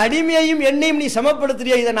 என் அடிமையையும் என்னையும் நீ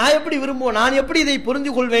சமப்படுத்துறியா? இதை நான் எப்படி விரும்புவேன்? நான் எப்படி இதை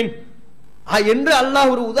புரிந்து கொள்வேன் என்று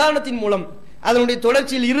அல்லாஹ் ஒரு உதாரணத்தின் மூலம் அதனுடைய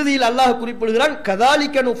தொடர்ச்சியில் இறுதியில் அல்லாஹ் குறிப்பிடுகிறான்.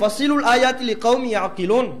 கதாலிகனு ஃபஸிலுல் ஆயாத்தில் கௌமி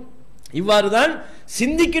யாக்கிலூன். இவ்வாறுதான்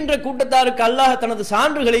சிந்திக்கின்ற கூட்டத்தாருக்கு அல்லாஹ் தனது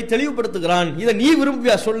சான்றுகளை தெளிவுபடுத்துகிறான். இதை நீ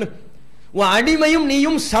விரும்புவியா சொல்லு? உன் அடிமையும்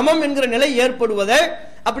நீயும் சமம் என்கிற நிலை ஏற்படுவதை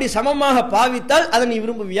அப்படி சமமாக பாவித்தால் அதை நீ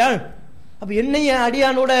விரும்புவியா? அப்ப என்னைய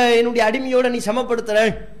அடியானோட என்னுடைய அடிமையோட நீ சமப்படுத்துற,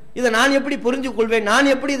 இதை நான் எப்படி புரிஞ்சு கொள்வேன்?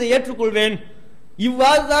 நான் எப்படி இதை ஏற்றுக்கொள்வேன்?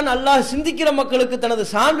 இவ்வாறு தான் அல்லாஹ் சிந்திக்கிற மக்களுக்கு தனது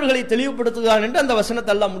சான்றுகளை தெளிவுபடுத்துகிறான் என்று அந்த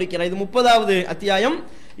வசனத்தை அல்லாஹ் முடிக்கிறார். இது 30வது அத்தியாயம்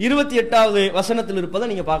 28வது வசனத்தில் இருப்பதை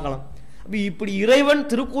நீங்க பார்க்கலாம். இப்படி இறைவன்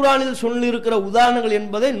திருக்குரானில் சொல்லியிருக்கிற உதாரணங்கள்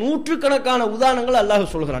என்பதை நூற்றுக்கணக்கான உதாரணங்கள்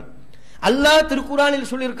அல்லாஹ் சொல்கிறான். அல்லாஹ் திருக்குரானில்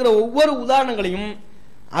சொல்லியிருக்கிற ஒவ்வொரு உதாரணங்களையும்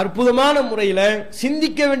அற்புதமான முறையில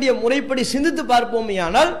சிந்திக்க வேண்டிய முறைப்படி சிந்தித்து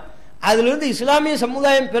பார்ப்போமேயானால் அதிலிருந்து இஸ்லாமிய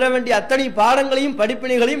சமுதாயம் பெற வேண்டிய அத்தனை பாடங்களையும்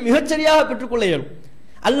படிப்பினைகளையும் மிகச்சரியாக பெற்றுக்கொள்ள இயலும்.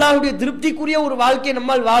 அல்லாஹ்வுடைய திருப்திக்குரிய ஒரு வாழ்க்கையை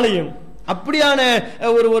நம்மால் வாழ இயலும். அப்படியான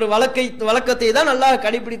ஒரு வழக்கத்தை தான் அல்லாஹ்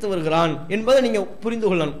கடைபிடித்து வருகிறான் என்பதை நீங்க புரிந்து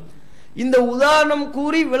கொள்ளணும். இந்த உதாரணம்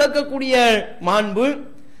கூறி விளக்கக்கூடிய மாண்பு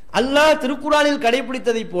அல்லாஹ் திருக்குரானில்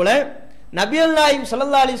கடைபிடித்ததை போல நபிகள் நாயகம்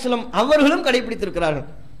ஸல்லல்லாஹு அலைஹி வஸல்லம் அவர்களும் கடைபிடித்திருக்கிறார்கள்.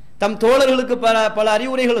 தம் தோழர்களுக்கு பல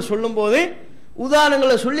அறிவுரைகளை சொல்லும் போது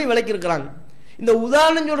உதாரணங்களை சொல்லி விளக்கியிருக்கிறாங்க. இந்த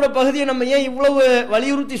உதாரணம் சொல்ற பகுதியை நம்ம ஏன் இவ்வளவு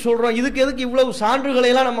வலியுறுத்தி சொல்றோம், இதுக்கு எதுக்கு இவ்வளவு சான்றுகளை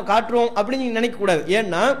எல்லாம் நம்ம காட்டுறோம் அப்படின்னு நீங்க நினைக்க கூடாது.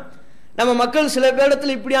 ஏன்னா நம்ம மக்கள் சில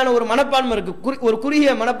பேரிடத்துல இப்படியான ஒரு மனப்பான்மை இருக்கு, ஒரு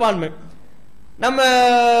குறுகிய மனப்பான்மை. நம்ம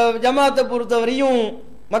ஜமாத்தை பொறுத்தவரையும்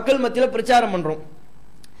மக்கள் மத்தியில பிரச்சாரம் பண்றோம்,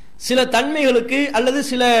 சில தன்மைகளுக்கு அல்லது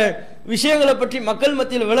சில விஷயங்களை பற்றி மக்கள்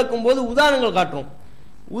மத்தியில் விளக்கும் போது உதாரணங்கள் காட்டுறோம்.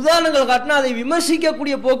 உதாரணங்கள் காட்டினா அதை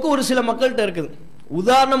விமர்சிக்கக்கூடிய போக்கு ஒரு சில மக்கள்கிட்ட இருக்குது.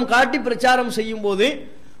 உதாரணம் காட்டி பிரச்சாரம் செய்யும் போது,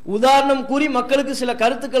 உதாரணம் கூறி மக்களுக்கு சில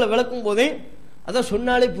கருத்துக்களை விளக்கும் போதே அதான்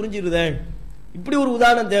சொன்னாலே புரிஞ்சிருதே, இப்படி ஒரு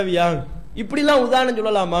உதாரணம் தேவையா, இப்படிலாம் உதாரணம்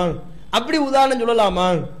சொல்லலாமா, அப்படி உதாரணம் சொல்லலாமா,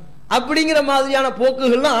 அப்படிங்கிற மாதிரியான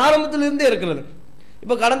போக்குகள்லாம் ஆரம்பத்திலிருந்தே இருக்கிறது.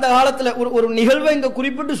 இப்ப கடந்த காலத்துல ஒரு நிகழ்வை இங்க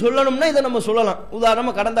குறிப்பிட்டு சொல்லணும்னா இதை நம்ம சொல்லலாம்.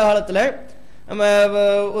 உதாரணமா கடந்த காலத்துல நம்ம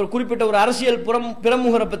ஒரு குறிப்பிட்ட ஒரு அரசியல்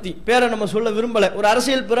பிரமுகரை பத்தி, பேரை நம்ம சொல்ல விரும்பல, ஒரு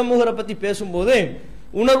அரசியல் பிரமுகரை பத்தி பேசும்போது,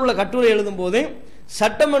 உணர்வுல கட்டுரை எழுதும் போது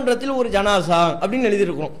சட்டமன்றத்தில் ஒரு ஜனாசா அப்படின்னு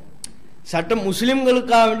எழுதியிருக்கிறோம். சட்டம்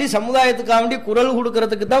முஸ்லிம்களுக்காக வேண்டி, சமுதாயத்துக்காக வேண்டி குரல்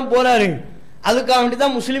கொடுக்கறதுக்கு தான் போறாரு, அதுக்காக வேண்டி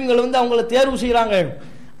தான் முஸ்லிம்கள் அவங்களை தேர்வு செய்யறாங்க.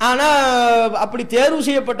 ஆனா அப்படி தேர்வு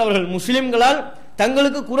செய்யப்பட்டவர்கள் முஸ்லிம்களால்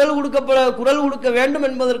தங்களுக்கு குரல் கொடுக்க வேண்டும்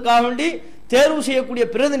என்பதற்காக வேண்டி தேர்வு செய்யக்கூடிய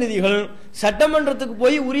பிரதிநிதிகள் சட்டமன்றத்துக்கு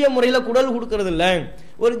போய் உரிய முறையில குரல் கொடுக்கிறது இல்ல.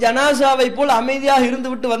 ஒரு ஜனாசாவை போல் அமைதியாக இருந்து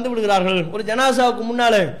விட்டு வந்து விடுகிறார்கள். ஒரு ஜனாசாவுக்கு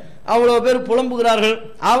முன்னால அவ்வளவு பேர் புலம்புகிறார்கள்,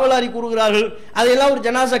 ஆவலாரி கூறுகிறார்கள். அதையெல்லாம் ஒரு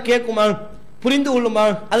ஜனாசா கேட்குமா, புரிந்து கொள்ளுமா,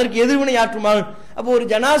 அதற்கு எதிர்வினை ஆற்றுமா? அப்போ ஒரு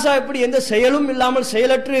ஜனாசா எப்படி எந்த செயலும் இல்லாமல்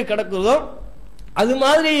செயலற்று கிடக்குதோ, அது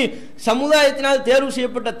மாதிரி சமுதாயத்தினால் தேர்வு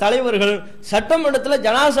செய்யப்பட்ட தலைவர்கள் சட்டமன்றத்தில்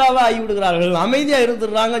ஜனாசாவா ஆகிவிடுகிறார்கள், அமைதியா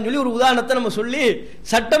இருந்துடுறாங்கன்னு சொல்லி ஒரு உதாரணத்தை நம்ம சொல்லி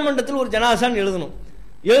சட்டமன்றத்தில் ஒரு ஜனாசான்னு எழுதணும்.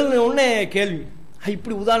 எழுதின உடனே கேள்வி,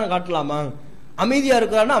 இப்படி உதாரணம் காட்டலாமா? அமைதியா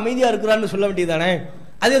இருக்கிறான்னா அமைதியா இருக்கிறான்னு சொல்ல வேண்டியதானே,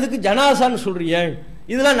 அது எதுக்கு ஜனாசான்னு சொல்றிய?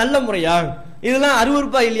 இதெல்லாம் நல்ல முறையா? இதெல்லாம்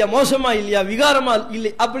அருவருப்பா இல்லையா, மோசமா இல்லையா, விகாரமா இல்லை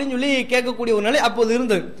அப்படின்னு சொல்லி கேட்கக்கூடிய ஒரு நிலை அப்போது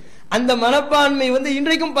இருந்தது. அந்த மனப்பான்மை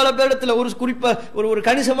இன்றைக்கும் பல பேரிடத்துல ஒரு குறிப்பா ஒரு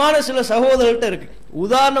கணிசமான சில சகோதரர்கள்ட்ட இருக்கு.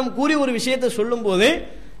 உதாரணம் கூறி ஒரு விஷயத்தை சொல்லும் போது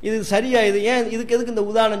இது சரியா, இது ஏன், இதுக்கு எதுக்கு இந்த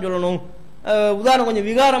உதாரணம் சொல்லணும், உதாரணம் கொஞ்சம்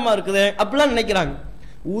விகாரமா இருக்குது அப்படிலாம் நினைக்கிறாங்க.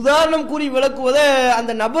 உதாரணம் கூறி விளக்குவதை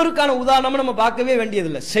அந்த நபருக்கான உதாரணம் நம்ம பார்க்கவே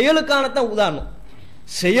வேண்டியதில்லை, செயலுக்கானதான் உதாரணம்.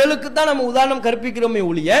 செயலுக்கு தான் நம்ம உதாரணம் கற்பிக்கிறோமே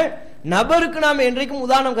ஒழிய நபருக்கு நாம என்றைக்கும்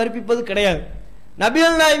உதாரணம் கற்பிப்பது கிடையாது.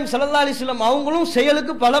 நபிகள் நாயகம் ஸல்லல்லாஹு அலைஹி வஸல்லம் அவங்களும்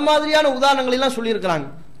செயலுக்கு பல மாதிரியான உதாரணங்கள் எல்லாம் சொல்லி இருக்கிறாங்க.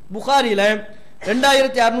 புகாரில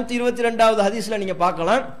 2622வது ஹதீஸ்ல நீங்க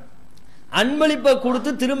பார்க்கலாம், அன்பளிப்பை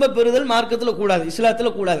கொடுத்து திரும்ப பெறுதல் மார்க்கத்தில் கூடாது, இஸ்லாத்துல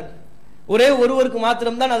கூடாது. ஒரே ஒருவருக்கு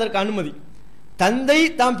மாத்திரம்தான் அதற்கு அனுமதி. தந்தை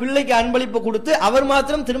தாம் பிள்ளைக்கு அன்பளிப்பு கொடுத்து அவர்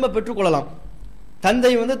மாத்திரம் திரும்ப பெற்றுக் கொள்ளலாம்.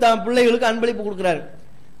 தந்தை தாம் பிள்ளைகளுக்கு அன்பளிப்பு கொடுக்கிறாரு,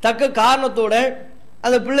 தக்க காரணத்தோட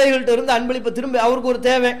அந்த பிள்ளைகள்கிட்ட இருந்து அன்பளிப்பை திரும்ப, அவருக்கு ஒரு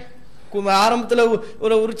தேவை, ஆரம்பத்தில்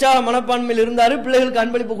ஒரு உற்சாக மனப்பான்மையில் இருந்தாரு, பிள்ளைகளுக்கு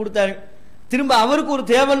அன்பளிப்பு கொடுத்தாரு, திரும்ப அவருக்கு ஒரு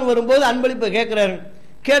தேவன் வரும்போது அன்பளிப்பை கேட்கிறாரு,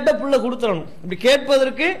 கேட்ட புள்ள கொடுத்துடணும். இப்படி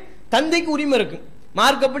கேட்பதற்கு தந்தைக்கு உரிமை இருக்கு,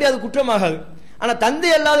 மார்க்கப்படி அது குற்றமாகாது. ஆனா தந்தை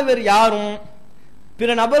அல்லாத வேறு யாரும்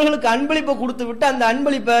பிற நபர்களுக்கு அன்பளிப்பை கொடுத்து விட்டு அந்த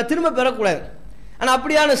அன்பளிப்பை திரும்ப பெறக்கூடாது. ஆனா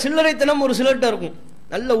அப்படியான சில்லறைத்தனம் ஒரு சிலர்கிட்ட இருக்கும்.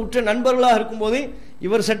 நல்ல உற்ற நண்பர்களாக இருக்கும் போது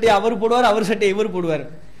இவர் சட்டையை அவர் போடுவார், அவர் சட்டையை இவர் போடுவார்,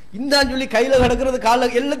 இந்தான்னு சொல்லி கையில கிடக்கிறது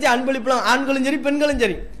கால எல்லாத்தையும் அன்பளிப்புலாம், ஆண்களும் சரி பெண்களும்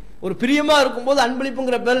சரி, ஒரு பிரியமா இருக்கும் போது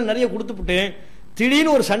அன்பளிப்புங்கிற பேர் நிறைய கொடுத்துட்டு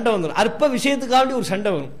திடீர்னு ஒரு சண்டை வந்துடும், அற்ப விஷயத்துக்காண்டி ஒரு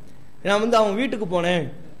சண்டை வரும். நான் அவன் வீட்டுக்கு போனேன்,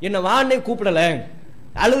 என்ன வானே கூப்பிடல,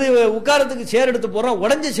 அல்லது உட்காரத்துக்கு சேர் எடுத்து போறான்,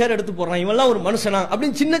 உடஞ்ச சேர் எடுத்து போறான், இவெல்லாம் ஒரு மனுஷனா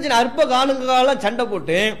அப்படின்னு சின்ன சின்ன அற்ப காலங்களாம் சண்டை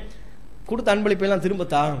போட்டு கொடுத்த அன்பளிப்பெல்லாம்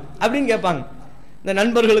திரும்பத்தான் அப்படின்னு கேட்பாங்க. இந்த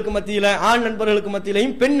நண்பர்களுக்கு மத்தியில, ஆண் நண்பர்களுக்கு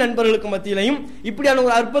மத்தியிலையும் பெண் நண்பர்களுக்கு மத்தியிலையும் இப்படியான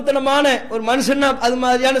ஒரு அற்பத்தனமான ஒரு மனுஷன்னா அது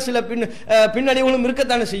மாதிரியான சில பின்னடைவுகளும்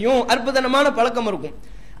இருக்கத்தானே செய்யும். அற்பத்தனமான பழக்கம் இருக்கும்,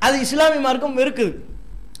 அது இஸ்லாமிய மார்க்கம் இருக்குது,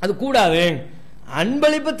 அது கூடாது.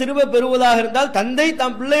 அன்பளிப்பு திரும்ப பெறுவதாக இருந்தால் தந்தை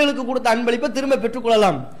தாம் பிள்ளைகளுக்கு கொடுத்த அன்பளிப்பை திரும்ப பெற்றுக்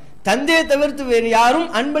கொள்ளலாம், தந்தையை தவிர்த்து வேறு யாரும்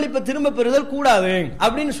அன்பளிப்பை திரும்ப பெறுதல் கூடாது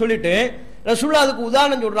அப்படின்னு சொல்லிட்டு ரசூலுல்லாஹ் அதுக்கு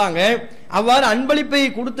உதாரணம் சொல்றாங்க. அவ்வாறு அன்பளிப்பை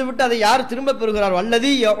கொடுத்து விட்டு அதை யார் திரும்ப பெறுகிறார்,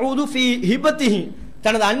 அல்லதி யஊது ஃபீ ஹிபத்திஹி,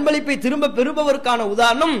 தனது அன்பளிப்பை திரும்ப பெறுபவருக்கான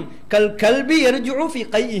உதாரணம் கல் கல்பி யர்ஜுஉ ஃபீ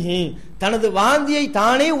கைஹி, தனது வாந்தியை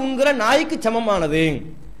தானே உண்கிற நாய்க்கு சமமானது.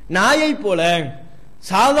 நாயை போல,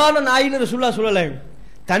 சாதாரண நாயின்னு ரசூலுல்லாஹ் சொல்லல,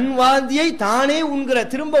 தன் வாந்தியை தானே உண்கிற,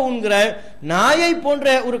 திரும்ப உண்கிற நாயை போன்ற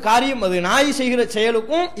ஒரு காரியம் அது. நாய் செய்கிற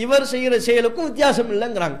செயலுக்கும் இவர் செய்கிற செயலுக்கும் வித்தியாசம்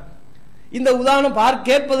இல்லைங்கிறாங்க. இந்த உதாரணம்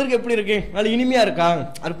கேட்பதற்கு எப்படி இருக்கு, அது இனிமையா இருக்கா,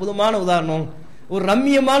 அற்புதமான உதாரணம், ஒரு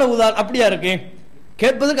ரம்மியமான உதாரணம், அப்படியா இருக்கு,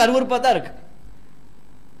 கேட்பதற்கு அருவருப்பா தான் இருக்கு.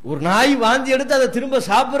 ஒரு நாய் வாந்தி எடுத்து அதை திரும்ப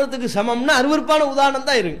சாப்பிடறதுக்கு சமம்னா அருவருப்பான உதாரணம்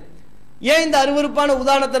தான் இருக்கு. ஏன் இந்த அருவருப்பான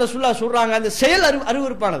உதாரணத்தை ரசூலுல்லாஹ் சொல்றாங்க, அந்த செயல்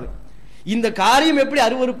அருவருப்பானது. இந்த காரியம் எப்படி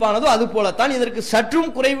அருவருப்பானதோ அது போலத்தான் இதற்கு சற்றும்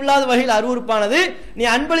குறைவில்லாத வகையில் அருவருப்பானது. நீ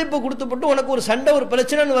அன்பளிப்பு கொடுத்துப்பட்டு உனக்கு ஒரு சண்டை ஒரு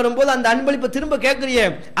பிரச்சனைன்னு வரும்போது அந்த அன்பளிப்பை திரும்ப கேட்கறியே,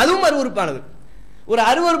 அதுவும் அருவருப்பானது. ஒரு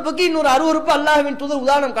அருவருப்புக்கு இன்னொரு அருவருப்பு அல்லாஹ்வின் தூதர்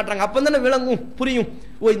உதாரணம் காட்டுறாங்க. அப்பதானே விளங்கும், புரியும்.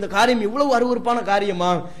 ஓ, இந்த காரியம் இவ்வளவு அருவருப்பான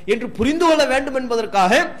காரியமா என்று புரிந்து கொள்ள வேண்டும்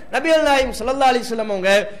என்பதற்காக நபிகள் நாயகம் ஸல்லல்லாஹு அலைஹி வஸல்லம் அவங்க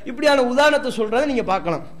இப்படியான உதாரணத்தை சொல்றதை நீங்க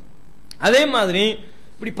பார்க்கலாம். அதே மாதிரி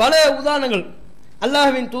இப்படி பல உதாரணங்கள்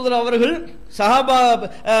அல்லாஹ்வின் தூதர் அவர்கள்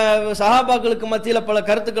சஹாபாக்களுக்கு மத்தியில பல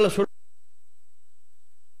கருத்துக்களை சொல்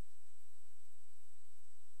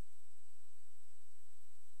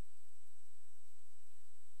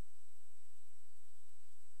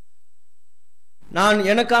நான்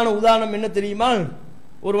எனக்கான உதாரணம் என்ன தெரியுமா?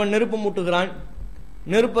 ஒருவன் நெருப்பு மூட்டுகிறான்.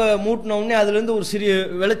 நெருப்பை மூட்டின உடனே அதிலிருந்து ஒரு சிறிய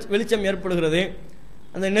வெளிச்சம் ஏற்படுகிறது.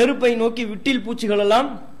 அந்த நெருப்பை நோக்கி விட்டில் பூச்சிகள் எல்லாம்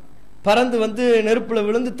பறந்து வந்து நெருப்புல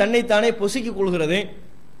விழுந்து தன்னைத்தானே பொசுக்கிக் கொள்கிறது.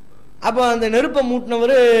 அப்ப அந்த நெருப்பை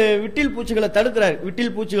மூட்டினவர் விட்டில் பூச்சிகளை தடுக்கிறார்.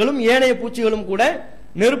 விட்டில் பூச்சிகளும் ஏனைய பூச்சிகளும் கூட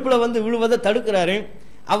நெருப்புல வந்து விழுவதை தடுக்கிறாரு.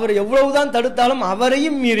 அவர் எவ்வளவுதான் தடுத்தாலும்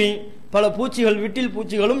அவரையும் மீறி பல பூச்சிகள், விட்டில்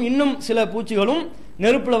பூச்சிகளும் இன்னும் சில பூச்சிகளும்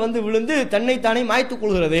நெருப்புல வந்து விழுந்து தன்னைத்தானே மாய்த்துக்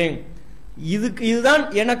கொள்கிறது. இதுதான்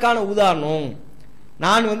எனக்கான உதாரணம்.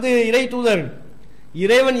 நான் இறை தூதர்,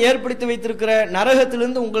 இறைவன் ஏற்படுத்தி வைத்திருக்கிற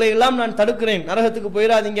நரகத்திலிருந்து உங்களை எல்லாம் நான் தடுக்கிறேன். நரகத்துக்கு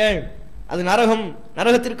போயிடாதீங்க, அது நரகம்,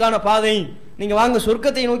 நரகத்திற்கான பாதை, நீங்க வாங்க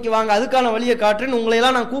சொர்க்கத்தை நோக்கி வாங்க, அதுக்கான வழியை காட்டுறேன், உங்களை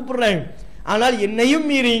எல்லாம் நான் கூப்பிடுறேன். ஆனால் என்னையும்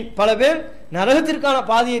மீறி பல பேர் நரகத்திற்கான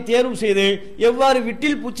பாதையை தேர்வு செய்து எவ்வாறு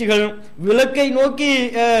விட்டில் பூச்சிகள் விளக்கை நோக்கி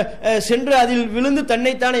சென்று அதில் விழுந்து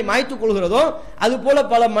தன்னைத்தானே மாய்த்துக் கொள்கிறதோ அதுபோல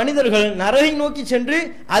பல மனிதர்கள் நரகை நோக்கி சென்று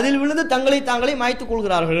அதில் விழுந்து தங்களை தாங்களே மாய்த்துக்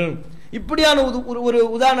கொள்கிறார்கள். இப்படியான ஒரு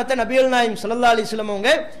உதாரணத்தை நபிகள் நாயகம் ஸல்லல்லாஹு அலைஹி வஸல்லம் அவங்க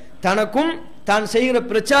தனக்கும் தான் செய்கிற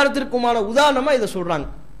பிரச்சாரத்திற்குமான உதாரணமா இதை சொல்றாங்க.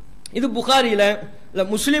 இது புகாரில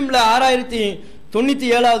முஸ்லிம்ல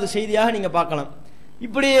 6097வது செய்தியாக நீங்க பார்க்கலாம்.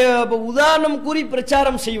 இப்படி உதாரணம் கூறி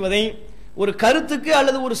பிரச்சாரம் செய்வதை, ஒரு கருத்துக்கு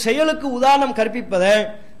அல்லது ஒரு செயலுக்கு உதாரணம் கற்பிப்பதை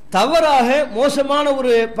தவறாக மோசமான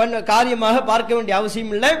ஒரு காரியமாக பார்க்க வேண்டிய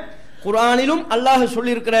அவசியம் இல்லை. குர்ஆனிலும் அல்லாஹ்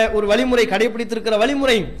சொல்லியிருக்கிற ஒரு வழிமுறை, கடைபிடித்திருக்கிற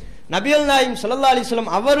வழிமுறை, நபிகள் நாயகம் ஸல்லல்லாஹு அலைஹி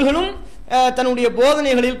வஸல்லம் அவர்களும் தன்னுடைய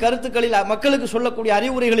போதனைகளில், கருத்துக்களில், மக்களுக்கு சொல்லக்கூடிய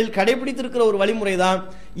அறிவுரைகளில் கடைபிடித்திருக்கிற ஒரு வழிமுறை தான்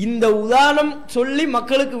இந்த உதாரணம் சொல்லி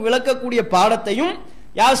மக்களுக்கு விளக்கக்கூடிய பாடத்தையும்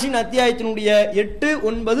யாசின் அத்தியாயத்தினுடைய 8,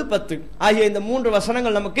 9, 10 ஆகிய இந்த 3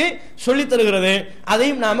 வசனங்கள் நமக்கு சொல்லி தருகிறது.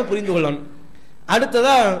 அதையும் நாம புரிந்து கொள்ளணும்.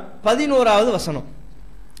 அடுத்ததா 11வது வசனம்.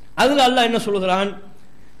 அதுல அல்லாஹ் என்ன சொல்கிறான்?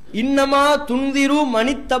 இன்னமா துன்திரு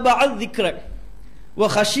மனித்தபஅ ذிக்ர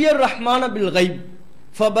வ ஹஷியர் ரஹ்மான பில் கைப்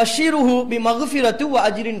ஃபபஷிருஹு பிமக்ஃபிரத்தி வ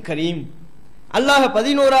அஜ்ரின் கரீம். அல்லாஹ்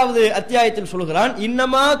 11வது அத்தியாயத்தில் சொல்கிறான்,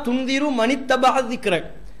 இன்னமா துன்திரு மனித்தபஅ ذிக்ர.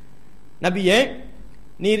 நபியே,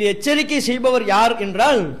 நீர் எச்சரிக்கை செய்பவர் யார்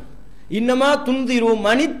என்றால், இன்னமா துன்திரு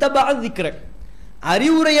மனித்தபஅ ذிக்ர,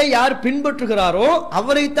 அறிவுரையை யார் பின்பற்றுகிறாரோ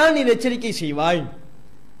அவரைத்தான் நீர் எச்சரிக்கை செய்வாய்,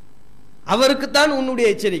 அவருக்குத்தான் உன்னுடைய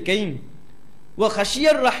எச்சரிக்கை. வ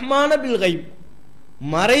ஹஷியர் ரஹ்மான பில் கைப்,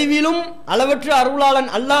 மறைவிலும் அளவற்ற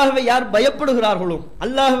அருளாளன் அல்லாஹ்வை யார் பயப்படுகிறார்களோ,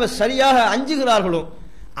 அல்லாஹ்வை சரியாக அஞ்சுகிறார்களோ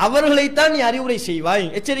அவர்களைத்தான் நீ அறிவுரை செய்வாய்,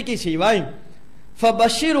 எச்சரிக்கை செய்வாய்.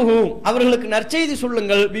 ஃபபஷிருஹு, அவர்களுக்கு நற்செய்தி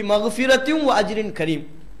சொல்லுங்கள், பிமக்ஃபிரத்தின் வ அஜ்ரின் கரீம்,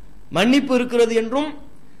 மன்னிப்பு இருக்கிறது என்றும்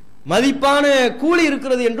மதிப்பான கூலி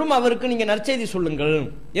இருக்கிறது என்றும் அவருக்கு நீங்க நற்செய்தி சொல்லுங்கள்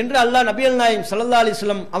என்று அல்லாஹ் நபிகள் நாயகம் ஸல்லல்லாஹு அலைஹி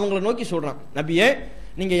வஸல்லம் அவங்களை நோக்கி சொல்றான். நபியே,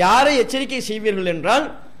 நீங்க யாரை எச்சரிக்கை செய்வீர்கள் என்றால்,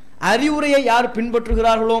 அறிவுரையை யார்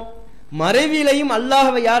பின்பற்றுகிறார்களோ, மறைவிலையும்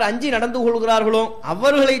அல்லாஹ்வை யார் அஞ்சி நடந்து கொள்கிறார்களோ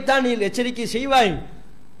அவர்களைத்தான் நீ எச்சரிக்கை செய்வாய்.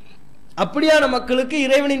 அப்படியான மக்களுக்கு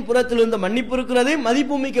இறைவனின் புறத்தில் இருந்த மன்னிப்பு இருக்கிறது,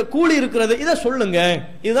 மதிப்பு மிக்க கூலி இருக்கிறது, இதை சொல்லுங்க.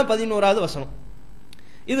 இதுதான் 11வது வசனம்.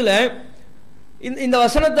 இதுல இந்த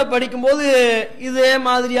வசனத்தை படிக்கும் போது இதே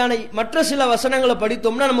மாதிரியான மற்ற சில வசனங்களை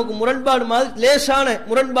படித்தோம்னா நமக்கு முரண்பாடு மாதிரி, லேசான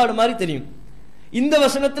முரண்பாடு மாதிரி தெரியும். இந்த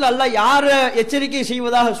வசனத்தில் அல்லாஹ் யார எச்சரிக்கை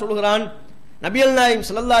செய்வதாக சொல்கிறான்? நபிகள் நாயகம்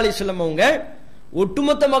ஸல்லல்லாஹு அலைஹி வஸல்லம் அவங்க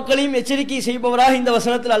ஒட்டுமொத்த மக்களையும் எச்சரிக்கை செய்பவராக இந்த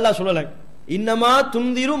வசனத்தில் அல்லாஹ் சொல்லல. இன்னமா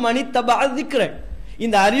துன்திரு மனித்தபஅ ذிக்ர,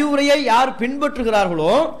 இந்த அறிவுரையை யார்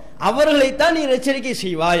பின்பற்றுகிறார்களோ அவர்களைத்தான் நீ எச்சரிக்கை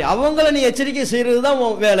செய்வாய், அவங்களை நீ எச்சரிக்கை செய்யறதுதான்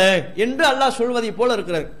உன் வேலை என்று அல்லாஹ் சொல்வதை போல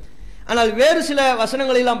இருக்கிறது. ஆனால் வேறு சில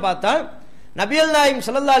வசனங்களெல்லாம் பார்த்தா நபிகள் நாயகம்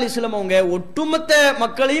ஸல்லல்லாஹு அலைஹி வஸல்லம் அவங்க ஒட்டுமொத்த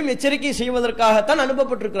மக்களையும் எச்சரிக்கை செய்வதற்காகத்தான்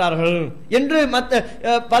அனுப்பப்பட்டிருக்கிறார்கள் என்று மற்ற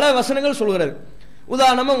பல வசனங்கள் சொல்கிறது.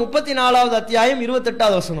 உதாரணமா 34வது அத்தியாயம்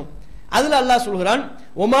 28வது வசனம். அதுல அல்லாஹ் சொல்கிறான்,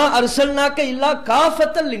 ஒமா அர்சல்னாக்க இல்லா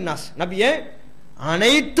காஃபத்தல் லின்னாஸ், நபியே,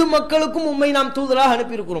 அனைத்து மக்களுக்கும் உம்மை நாம் தூதராக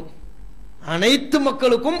அனுப்பியிருக்கிறோம், அனைத்து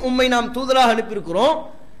மக்களுக்கும் உம்மை நாம் தூதராக அனுப்பியிருக்கிறோம்.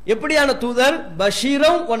 எப்படியான தூதர்?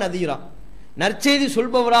 பஷீரம் வ நதீரா, நற்செய்தி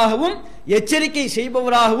சொல்பவராகவும் எச்சரிக்கை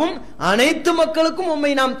செய்பவராகவும் அனைத்து மக்களுக்கும்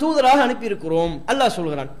உம்மை நாம் தூதராக அனுப்பியிருக்கிறோம் அல்லாஹ்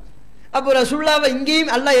சொல்கிறான். அப்ப ரசூலுல்லாஹ்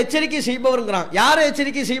இங்கேயும் அல்லாஹ் எச்சரிக்கை செய்பவர்ங்கிறான். யாரை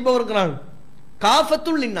எச்சரிக்கை செய்பவர்ங்கிறான்?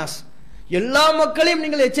 காஃபத்துல் லின்னாஸ், எல்லா மக்களையும்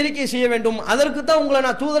நீங்கள் எச்சரிக்கை செய்ய வேண்டும், அதற்கு தான் உங்களை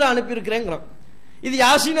நான் தூதராக அனுப்பியிருக்கிறேங்கிறான். இது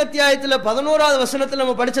யாசீன் அத்தியாயத்துல 11வது வசனத்துல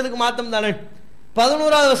நம்ம படிச்சதுக்கு மாத்தம் தானே.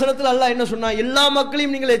 11வது வசனத்துல அல்லாஹ் என்ன சொன்னா, எல்லா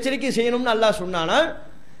மக்களையும் நீங்கள் எச்சரிக்கை செய்யணும்னு அல்லாஹ் சொன்னானா,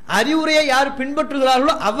 அறிவுரையை யார்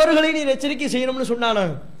பின்பற்றுகிறார்களோ அவர்களை நீர் எச்சரிக்கை செய்யணும்னு சொன்னானா,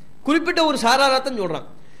 குறிப்பிட்ட ஒரு சாராரத்தான் சொல்றான்.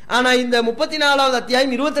 ஆனா இந்த 34வது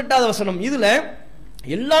அத்தியாயம் 28வது வசனம் இதுல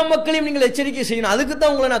எல்லா மக்களையும் நீங்கள் எச்சரிக்கை செய்யணும், அதுக்கு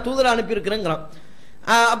தான் உங்களை நான் தூதரை அனுப்பி இருக்கிறேங்கிறான்.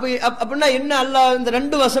 அப்படின்னா என்ன, அல்லாஹ் இந்த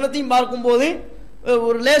 2 வசனத்தையும் பார்க்கும்போது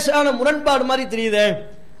ஒரு லேசான முரண்பாடு மாதிரி தெரியுது.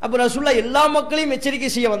 அப்ப ரசூலுல்லாஹ் எல்லா மக்களையும் எச்சரிக்கை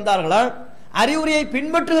செய்ய வந்தார்களா, அறிவுரையை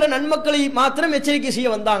பின்பற்றுகிற நன்மக்களை மாத்திரம் எச்சரிக்கை செய்ய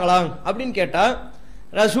வந்தாங்களா அப்படின்னு கேட்டா,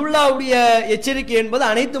 ரசூலுல்லாஹ்வுடைய எச்சரிக்கை என்பது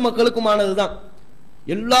அனைத்து மக்களுக்குமானதுதான்.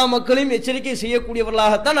 எல்லா மக்களையும் எச்சரிக்கை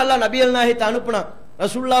செய்யக்கூடியவர்களாகத்தான் அல்லாஹ் நபிகள் நாயகத்தை அனுப்பினான்.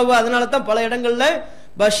 ரசூலுல்லாஹ் அதனால தான் பல இடங்கள்ல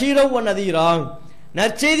பஷீரவ் வ நதீரா,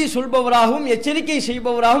 நற்செய்தி சொல்பவராகவும் எச்சரிக்கை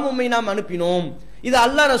செய்பவராகவும் உம்மை நாம் அனுப்பினோம். இது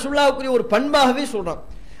அல்லாஹ் ரசூலுல்லாஹ்வுக்குரிய ஒரு பண்பாகவே சொல்றான்.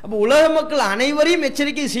 அப்ப உலக மக்கள் அனைவரையும்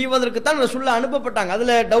எச்சரிக்கை செய்வதற்கு தான் ரசூலுல்லாஹ் அனுப்பப்பட்டாங்க,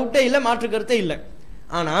 அதுல டவுட்டே இல்லை, மாற்று கருத்தே இல்லை.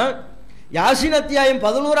 ஆனா யாசீன் அத்தியாயம்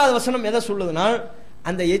 11வது வசனம் எதை சொல்லுதுன்னா,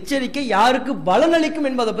 அந்த எச்சரிக்கை யாருக்கு பலனளிக்கும்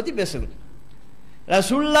என்பதை பத்தி பேசுது.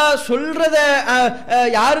 ரசூலுல்லாஹ் சொல்றத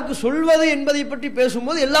யாருக்கு சொல்வது என்பதை பற்றி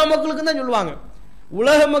பேசும்போது எல்லா மக்களுக்கும் தான் சொல்லுவாங்க.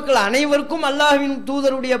 உலக மக்கள் அனைவருக்கும் அல்லாஹ்வின்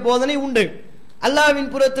தூதருடைய போதனை உண்டு.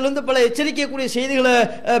 அல்லாஹ்வின் புறத்திலிருந்து பல எச்சரிக்கைக்குரிய செய்திகளை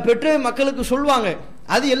பெற்று மக்களுக்கு சொல்வாங்க,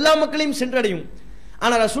 அது எல்லா மக்களையும் சென்றடையும்.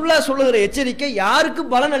 ஆனா ரசூலுல்லாஹ் சொல்லுகிற எச்சரிக்கை யாருக்கு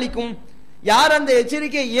பலன் அளிக்கும், யார் அந்த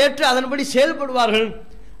எச்சரிக்கையை ஏற்று அதன்படி செயல்படுவார்கள்,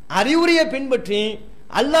 அறிவுரையை பின்பற்றி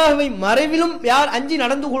அல்லாஹ்வை மறைவிலும் யார் அஞ்சி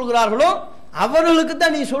நடந்து கொள்கிறார்களோ அவர்களுக்கு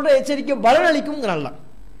தான் நீ சொல்ற எச்சரிக்கை பலன் அளிக்கும்.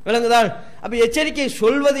 விளங்குதான்? அப்ப எச்சரிக்கை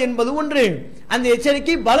சொல்வது என்பது ஒன்று, அந்த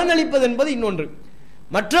எச்சரிக்கை பலன் அளிப்பது என்பது இன்னொன்று.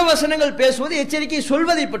 மற்ற வசனங்கள் பேசுவது எச்சரிக்கை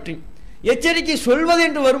சொல்வதை பற்றி. எச்சரிக்கை சொல்வது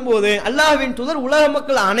என்று வரும்போது அல்லாஹ்வின் தூதர் உலக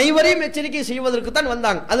மக்கள் அனைவரையும் எச்சரிக்கை செய்வதற்கு தான்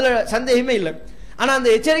வந்தாங்க, அதுல சந்தேகமே இல்லை. ஆனா அந்த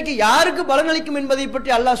எச்சரிக்கை யாருக்கு பலனளிக்கும் என்பதை பற்றி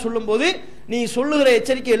அல்லாஹ் சொல்லும் போது, நீ சொல்லுகிற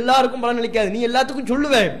எச்சரிக்கை எல்லாருக்கும் பலனளிக்காது, நீ எல்லாத்துக்கும்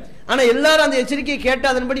சொல்லுவேன், ஆனா எல்லாரும் அந்த எச்சரிக்கையை கேட்டு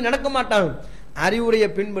அதன்படி நடக்க மாட்டாங்க. அறிவுரையை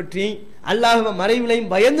பின்பற்றி அல்லாஹ்வை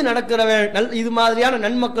மறைவிலையும் பயந்து நடக்கிறவன் இது மாதிரியான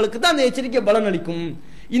நன்மக்களுக்கு தான் அந்த எச்சரிக்கை பலன் அளிக்கும்.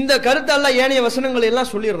 இந்த கருத்து அல்லாஹ் ஏனைய வசனங்கள்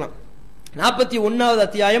எல்லாம் சொல்லிடலாம். 41வது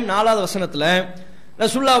அத்தியாயம் 4வது வசனத்துல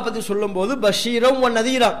ரசூலுல்லாஹ் பத்தி சொல்லும் போது, பஷீரம் வ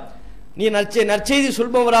நதீரா, நீ நற்செய்தி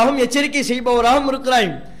சொல்பவராகவும் எச்சரிக்கை செய்பவராகவும்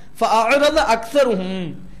இருக்கிறாய். அக்ஸருஹும்,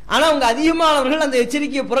 ஆனா அவங்க அதிகமானவர்கள் அந்த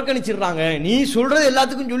எச்சரிக்கையை புறக்கணிச்சிடுறாங்க. நீ சொல்றது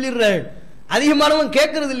எல்லாத்துக்கும் சொல்லிடுற, அதிகமானவங்க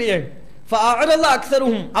கேட்கறது இல்லையே.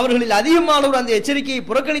 அக்ஸருஹும், அவர்களில் அதிகமானவர் அந்த எச்சரிக்கையை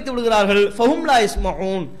புறக்கணித்து விடுகிறார்கள். ஃபஹும் லா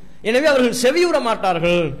யஸ்மஊன், எனவே அவர்கள் செவியுற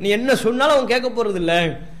மாட்டார்கள். நீ என்ன சொன்னாலும் அவன் கேட்க போறது இல்ல,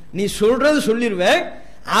 நீ சொல்றது சொல்லிடுவ,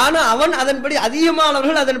 ஆனா அவன் அதன்படி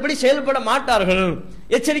அதிகமானவர்கள் அதன்படி செயல்பட மாட்டார்கள்,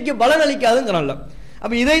 எச்சரிக்கை பலன் அளிக்காதுங்கிறான்ல.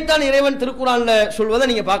 அப்ப இதைத்தான் இறைவன் திருக்குறான்ல சொல்வதை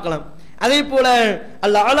நீங்க பார்க்கலாம். அதே போல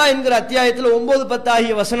அல்-அலா என்கிற அத்தியாயத்தில் 9-10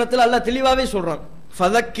 ஆகிய வசனத்தில் அல்லாஹ் தெளிவாவே சொல்றான்,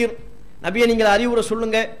 ஃபதக்கிர், நபியை நீங்கள் அறிவுரை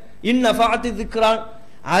சொல்லுங்க, இன் நஃபஅத்தி திக்ரா,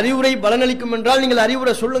 அறிவுரை பலனளிக்கும் என்றால் நீங்கள்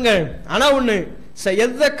அறிவுரை சொல்லுங்க. ஆனா ஒண்ணு,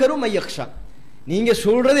 சயதக்கரு மையக்ஷா, நீங்க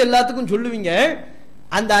சொல்றது எல்லாத்துக்கும் சொல்லுவீங்க,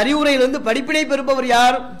 அந்த அறிவுரையிலிருந்து படிப்பினை பெறுபவர்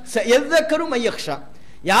யார்? சயதக்கரு மையக்ஷா,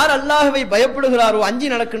 யார் அல்லாஹ்வை பயப்படுகிறாரோ அஞ்சி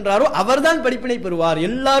நடக்கின்றாரோ அவர்தான் படிப்பினை பெறுவார்.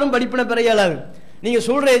 எல்லாரும் படிப்பினை பெற இயலாது. நீங்க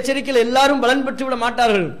சொல்ற எச்சரிக்கையில் எல்லாரும் பலன் பெற்று விட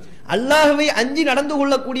மாட்டார்கள். அல்லாஹ்வை அஞ்சி நடந்து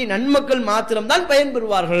கொள்ளக்கூடிய நன்மக்கள் மாத்திரம்தான் பயன்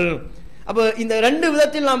பெறுவார்கள். அப்ப இந்த 2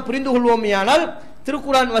 விதத்தில் நாம் புரிந்து கொள்வோமேயானால்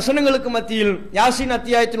திருக்குரான் வசனங்களுக்கு மத்தியில் யாசீன்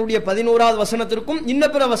அத்தியாயத்தினுடைய 11வது வசனத்திற்கும் இன்ன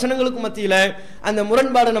பிற வசனங்களுக்கு மத்தியில அந்த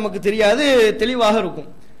முரண்பாடு நமக்கு தெரியாது, தெளிவாக இருக்கும்.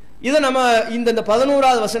 இதை நம்ம இந்த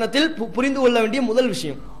 11வது வசனத்தில் புரிந்து கொள்ள வேண்டிய முதல்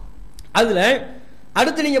விஷயம். அதுல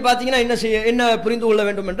அடுத்து நீங்க பாத்தீங்கன்னா என்ன புரிந்து கொள்ள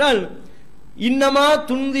வேண்டும் என்றால், இன்னமா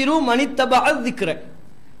துந்திரு மனித்தபா திக்ர,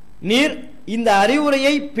 நீர் இந்த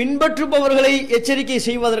அறிவுரையை பின்பற்றுபவர்களை எச்சரிக்கை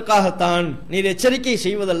செய்வதற்காகத்தான் நீர் எச்சரிக்கை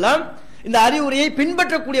செய்வதெல்லாம் இந்த அறிவுரையை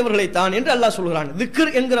பின்பற்றக்கூடியவர்களை தான் என்று அல்லாஹ் சொல்கிறான்.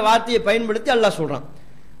 திக்ர் என்கிற வார்த்தையை பயன்படுத்தி அல்லாஹ் சொல்றான்.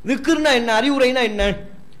 திக்ர்னா என்ன, அறிவுரைனா என்ன?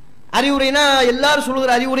 அறிவுரைனா எல்லாரும்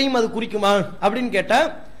சொல்லுகிற அறிவுரையும் அது குறிக்குமா அப்படின்னு கேட்டா,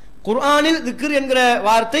 குர்ஆனில் திக்ர் என்கிற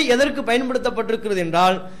வார்த்தை எதற்கு பயன்படுத்தப்பட்டிருக்கிறது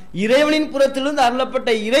என்றால், இறைவனின் புறத்திலிருந்து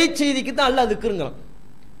அருளப்பட்ட இறை செய்திக்கு தான் அல்லாஹ் திக்ருங்கிறான்.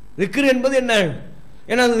 திக்ர் என்பது என்ன?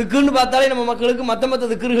 ஏன்னா திக்ருன்னு பார்த்தாலே நம்ம மக்களுக்கு மத்த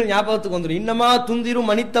திக்ருகள் ஞாபகத்துக்கு வந்துடும். இன்னமா துந்திரு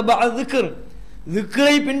மனித்தபா திக்ர்,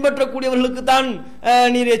 திக்ரை பின்பற்றக்கூடியவர்களுக்கு தான்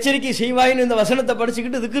நீர் எச்சரிக்கை செய்வாயின்னு இந்த வசனத்தை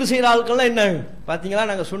படிச்சுக்கிட்டு திக்ரு செய்யற ஆட்கள்லாம் என்ன பாத்தீங்களா,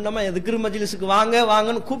 நாங்க சொன்னோமா திக்ரு மஜ்லிஸுக்கு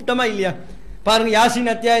வாங்கன்னு கூப்பிட்டோமா இல்லையா? பாருங்க,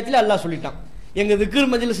 யாசீன் அத்தியாயத்தில் அல்லாஹ் சொல்லிட்டான், எங்க திக்ரு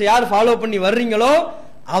மஜ்லிஸ் யார் ஃபாலோ பண்ணி வர்றீங்களோ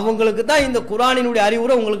அவங்களுக்கு தான் இந்த குர்ஆனினுடைய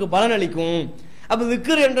அறிவுரை உங்களுக்கு பலன் அளிக்கும். அப்ப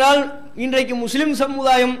திக்ர் என்றால் இன்றைக்கு முஸ்லிம்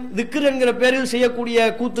சமுதாயம் திக்ர் என்கிற பேரில் செய்யக்கூடிய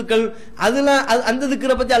கூத்துக்கள், அதெல்லாம் அந்த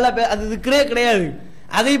திக்ரை பத்தி அல்லாஹ் அது திக்ரே கிடையாது,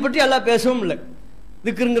 அதை பற்றி அல்லாஹ் பேசவும் இல்லை.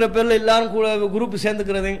 திக்ருங்கிற பேர்ல எல்லாரும் கூட குரூப்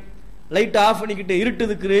சேர்ந்துக்கிறது, லைட் ஆஃப் பண்ணிக்கிட்டு இருட்டு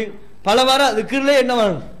திக்ரு, பல வாரம் திக்ருலே என்ன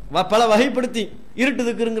பல வகைப்படுத்தி இருட்டு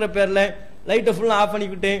திக்ருங்கிற பேர்ல லைட்டை ஃபுல்லாக ஆஃப்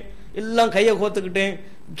பண்ணிக்கிட்டு எல்லாம் கையை கோத்துக்கிட்டு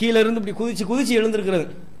கீழே இருந்து இப்படி குதிச்சு குதிச்சு எழுந்திருக்கிறது.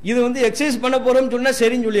 இது எக்ஸசைஸ் பண்ண போறோம்னு சொன்னா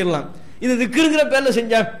சரின்னு சொல்லிடலாம். இது திக்கிருக்கிற பேர்ல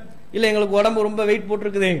செஞ்சா இல்ல எங்களுக்கு உடம்பு ரொம்ப வெயிட்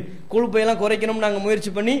போட்டிருக்குது, கொழுப்பையெல்லாம் குறைக்கணும், நாங்க முயற்சி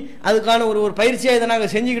பண்ணி அதுக்கான ஒரு பயிற்சியா இதை நாங்க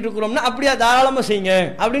செஞ்சுக்கிட்டு இருக்கிறோம்னா அப்படியே தாராளமா செய்யுங்க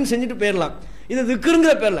அப்படின்னு செஞ்சுட்டு போயிடலாம். இது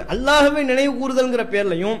திக்கிருங்கிற பேர்ல, அல்லாஹ்வை நினைவு கூறுதல்ங்கிற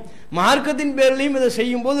பேர்லையும் மார்க்கத்தின் பேர்லையும் இதை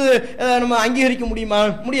செய்யும் போது நம்ம அங்கீகரிக்க முடியுமா?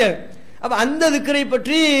 முடியாது. அப்ப அந்த திக்கரை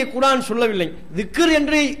பற்றி குர்ஆன் சொல்லவில்லை. திக்கர்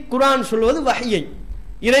என்று குர்ஆன் சொல்வது வஹ்யை,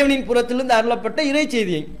 இறைவனின் புறத்திலிருந்து அருளப்பட்ட இறை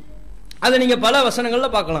செய்தியை. அதை நீங்க பல வசனங்கள்ல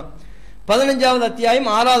பார்க்கலாம். 15வது அத்தியாயம்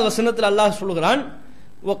 6வது வசனத்தில் அல்லாஹ் சொல்கிறான்,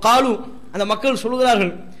 காலு, அந்த மக்கள்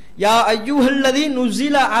சொல்கிறார்கள், யா அய்யுஹல்லதி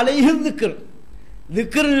நுஸில அலைஹி திக்ர்,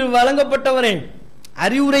 திக்ர் வழங்கப்பட்டவரே,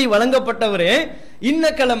 அறிவுரை வழங்கப்பட்டவரே,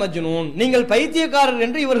 இன்னக்கல மஜ்னூன், நீங்கள் பைத்தியக்காரர்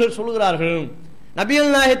என்று இவர்கள் சொல்கிறார்கள்.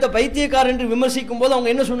 நபிகள் நாயகத்தை பைத்தியக்காரர் என்று விமர்சிக்கும் போது அவங்க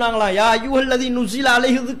என்ன சொன்னாங்களா? யா அய்யுஹல்லதி நுஸில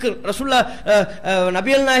அலைஹி திக்ர், ரசூலுல்லாஹ்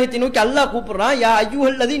நபிகள் நாயகத்தை நோக்கி அல்லாஹ் கூப்பிடுறான், யா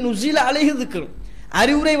அய்யுஹல்லதி நுஸில அலைஹி திக்ர்,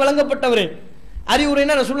 அறிவுரை வழங்கப்பட்டவரே.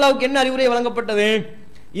 அறிவுரைனா ரசூலுல்லாஹ்வுக்கு என்ன அறிவுரை வழங்கப்பட்டது?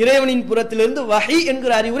 இறைவனின் புறத்திலிருந்து வஹி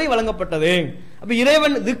என்கிற அறிவுரை வழங்கப்பட்டது. அப்ப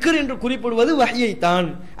இறைவன் திக்ர் என்று குறிப்பிடுவது வஹியை தான்.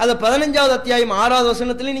 அதை 15வது அத்தியாயம் 6வது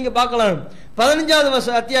வசனத்திலே நீங்க பார்க்கலாம்.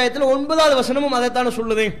 15வது அத்தியாயத்தில் 9வது வசனமும் அதைத்தான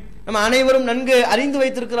சொல்லுது. நம்ம அனைவரும் நன்கு அறிந்து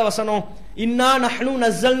வைத்திருக்கிற வசனம், இன்னா நஹ்னு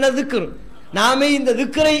நஸ்ஸல்னா திக்ர், நாமே இந்த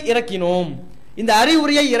திக்ரை இறக்கினோம், இந்த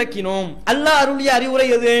அறிவுரையை இறக்கினோம். அல்லாஹ் அருளிய அறிவுரை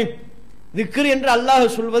எது? திக்ர் என்று அல்லாஹ்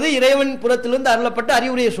சொல்வது இறைவனின் புறத்திலிருந்து அருளப்பட்ட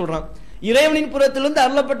அறிவுரையை சொல்றான். இறைவனின் புறத்திலிருந்து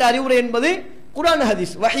அருளப்பட்ட அறிவுரை என்பது குர்ஆன்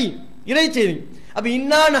ஹதீஸ், வஹி, இறை செய்தி. அப்ப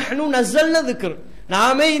இன்னா நஹ்னு நஸ்ஸல்னா திக்ர்,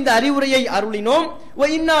 நாமே இந்த அறிவுரையை அருளினோம், வ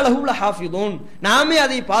இன்னா லஹு லஹாஃபிதூன், நாமே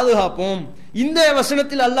அதை பாதுகாப்போம். இந்த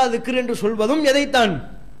வசனத்தில் அல்லாஹ் திக்ர் என்று சொல்வதும் எதைத்தான்?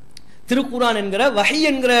 திருக்குர்ஆன் என்கிற வஹி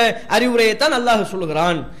என்கிற அறிவுரையைத்தான் அல்லாஹ்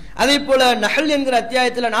சொல்லுகிறான். அதே போல நஹல் என்கிற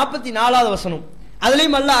அத்தியாயத்தில் 44வது வசனம்,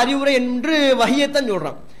 அதிலேயும் அல்லாஹ் அறிவுரை என்று வஹியைத்தான்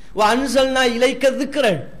சொல்றான். வ அன்ஸல்னா இலைக்க திக்ர,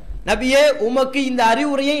 நபியே உமக்கு இந்த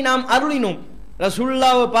அறிவுரையை நாம் அருளினோம்.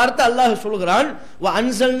 ரசூலுல்லாஹ்வை பார்த்து அல்லாஹ் சொல்கிறான், வ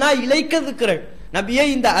அன்ஸல்னா இலைக்க திக்ர, நபியே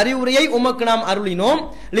இந்த அறிவுரையை உமக்கு நாம் அருளினோம்,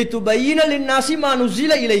 லிதுபையின லின்னாஸி மா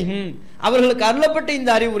நுஸில இலைஹிம், அவர்களுக்கு அருளப்பட்ட இந்த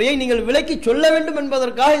அறிவுரையை நீங்கள் விளக்கி சொல்ல வேண்டும்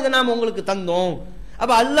என்பதற்காக இதை நாம் உங்களுக்கு தந்தோம்.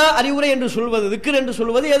 அப்ப அல்லாஹ் அறிவுரை என்று சொல்வது, திக்ர் என்று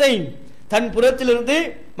சொல்வது எதை? தன் புறத்திலிருந்து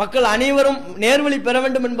மக்கள் அனைவரும் நேர்வழி பெற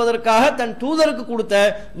வேண்டும் என்பதற்காக தன் தூதருக்கு கொடுத்த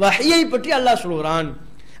வஹியை பற்றி அல்லாஹ் சொல்கிறான்.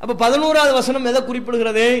 அப்ப 11வது வசனம் எதை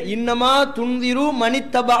குறிப்பிடுகிறது? இன்னமா துன்திரு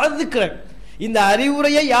மனித்தபா திக்ர, இந்த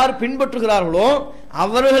அறிவுரையை யார் பின்பற்றுகிறார்களோ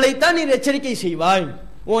அவர்களைத்தான் நீர் எச்சரிக்கை செய்வாய்.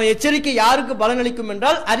 உன் எச்சரிக்கை யாருக்கு பலனளிக்கும்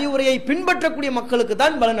என்றால் அறிவுரையை பின்பற்றக்கூடிய மக்களுக்கு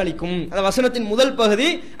தான் பலனளிக்கும். அந்த வசனத்தின் முதல் பகுதி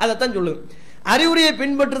அதைத்தான் சொல்லு. அறிவுரையை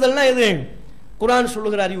பின்பற்றுதல்னா எது? குர்ஆன்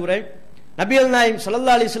சொல்லுகிற அறிவுரை, நபிகள் நாயகம்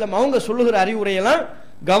ஸல்லல்லாஹு அலைஹி வஸல்லம் அவங்க சொல்லுகிற அறிவுரையெல்லாம்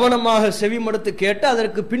கவனமாக செவிமடுத்து கேட்டு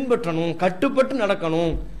அதற்கு பின்பற்றணும், கட்டுப்பட்டு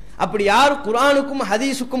நடக்கணும். அப்படி யார் குர்ஆனுக்கும்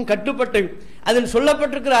ஹதீஸுக்கும் கட்டுப்பட்டு அதில்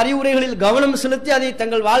சொல்லப்பட்டிருக்கிற அறிவுரைகளில் கவனம் செலுத்தி அதை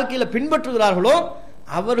தங்கள் வாழ்க்கையில பின்பற்றுகிறார்களோ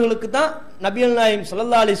அவர்களுக்கு தான் நபிகள் நாயகம்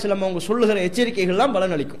ஸல்லல்லாஹு அலைஹி வஸல்லம் அவங்க சொல்லுகிற எச்சரிக்கைகள்லாம்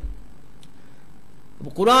பலனளிக்கும்.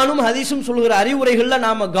 குர்ஆனும் ஹதீஸும் சொல்லுகிற அறிவுரைகள்ல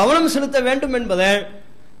நாம கவனம் செலுத்த வேண்டும் என்பதை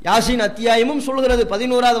யாசீன் அத்தியாயமும் சொல்கிறது,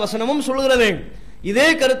 11வது வசனமும் சொல்கிறது. இதே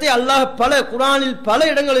கருத்தை அல்லாஹ் பல குர்ஆனில் பல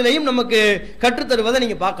இடங்களிலேயும் நமக்கு கற்றுத்தருவதை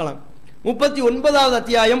நீங்க பார்க்கலாம். 39வது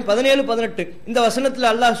அத்தியாயம் 17, 18 இந்த வசனத்தில்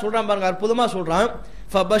அல்லாஹ் சொல்றான் பாருங்க, அற்புதமா சொல்றான்.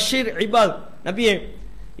 ஃபபஷிர் இபாத், நபியே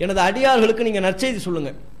எனது அடியார்களுக்கு நீங்க நற்செய்தி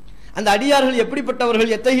சொல்லுங்க. அந்த அடியார்கள்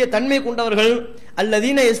எப்படிப்பட்டவர்கள், எத்தகைய தன்மை கொண்டவர்கள்?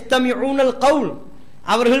 அல்லதீன யஸ்தமிஊனல் கவுல்,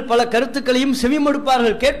 அவர்கள் பல கருத்துக்களையும்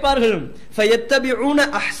செவிமடுப்பார்கள், கேட்பார்கள். ஃபயத்தபிஊன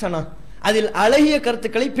அஹ்ஸனா, அதில் அழகிய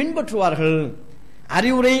கருத்துக்களை பின்பற்றுவார்கள்.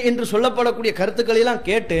 அறிவுரை என்று சொல்லப்படக்கூடிய கருத்துக்களை எல்லாம்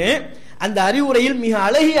கேட்டு அந்த அறிவுரையில் மிக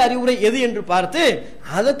அழகிய அறிவுரை எது என்று பார்த்து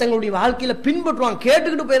அதை தங்களுடைய வாழ்க்கையில பின்பற்றுவாங்க.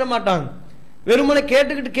 கேட்டுக்கிட்டு போயிட மாட்டாங்க, வெறுமனை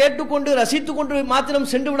கேட்டுக்கொண்டு ரசித்து கொண்டு மாத்திரம்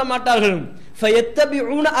சென்று விட மாட்டார்கள்.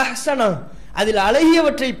 ஃபயத்தபிஊன அஹ்ஸனா, அதில்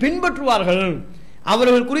அழகியவற்றை பின்பற்றுவார்கள்.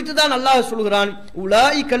 அவர்கள் குறித்து தான் அல்லாஹ் சொல்கிறான்,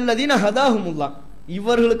 உலாயிகல்லதீன ஹதாஹுமுல்லாஹ்,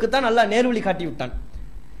 இவர்களுக்கு தான் அல்லாஹ் நேர்வழி காட்டி விட்டான்.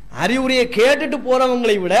 அறிவுரையை கேட்டுட்டு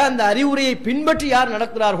போறவங்களை விட அந்த அறிவுரையை பின்பற்றி யார்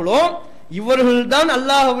நடக்கிறார்களோ இவர்கள்தான்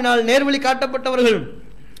அல்லாஹ்வினால் நேர்வழி காட்டப்பட்டவர்கள்.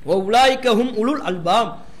 உலாயிகஹும் உலுல்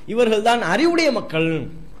அல்பாப், இவர்கள் தான் அறிவுடைய மக்கள்.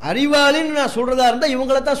 அறிவாளின்னு நான் சொல்றதா இருந்தா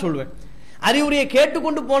இவங்களை தான் சொல்வேன். அறிவுரையை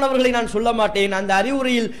கேட்டுக்கொண்டு போனவர்களை நான் சொல்ல மாட்டேன். அந்த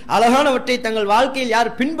அறிவுரையில் அழகானவற்றை தங்கள் வாழ்க்கையில்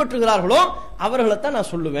யார் பின்பற்றுகிறார்களோ அவர்களைத்தான்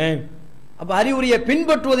நான் சொல்லுவேன். அப்ப அறிவுரையை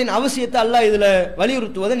பின்பற்றுவதின் அவசியத்தை அல்லாஹ் இதுல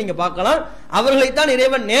வலியுறுத்துவதை நீங்க பார்க்கலாம். அவர்களைத்தான்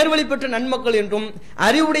இறைவன் நேர்வழி பெற்ற நன்மக்கள் என்றும்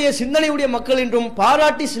அறிவுடைய சிந்தனையுடைய மக்கள் என்றும்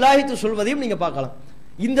பாராட்டி சிலாகித்து சொல்வதையும் நீங்க பார்க்கலாம்.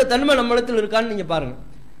 இந்த தன்மை நம்மிடத்தில் இருக்கான்னு நீங்க பாருங்க.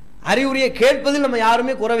 அறிவுரையை கேட்பதில் நம்ம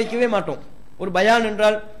யாருமே குறை வைக்கவே மாட்டோம். ஒரு பயான்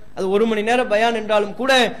என்றால் அது 1 மணி நேரம் பயான் என்றாலும்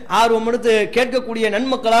கூட ஆர்வம் எடுத்து கேட்கக்கூடிய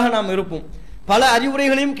நன்மக்களாக நாம் இருப்போம். பல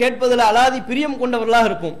அறிவுரைகளையும் கேட்பதில் அலாதி பிரியம் கொண்டவர்களாக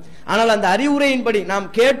இருக்கும். ஆனால் அந்த அறிவுரையின்படி நாம்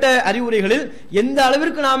கேட்ட அறிவுரைகளில் எந்த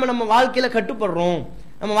அளவிற்கு நாம நம்ம வாழ்க்கையில கட்டுப்படுறோம்,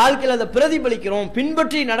 நம்ம வாழ்க்கையில அதை பிரதிபலிக்கிறோம்,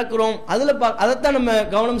 பின்பற்றி நடக்கிறோம், அதைத்தான் நம்ம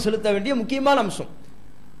கவனம் செலுத்த வேண்டிய முக்கியமான அம்சம்.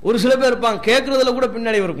 ஒரு சில பேர் இருப்பாங்க கேட்கறதுல கூட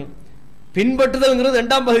பின்னடைவு இருக்கும். பின்பற்றுதல்ங்கிறது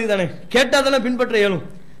 2ஆம் பகுதி தானே, கேட்டா தானே பின்பற்ற இயலும்.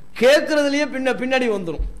 கேட்கறதுலயே பின்னடைவு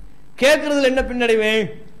வந்துடும். கேட்கறதுல என்ன பின்னடைவு?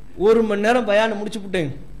 1 மணி நேரம் பயானம் முடிச்சுப்புட்டு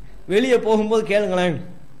வெளியே போகும்போது கேளுங்களேன்,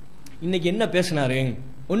 இன்னைக்கு என்ன பேசினாரு,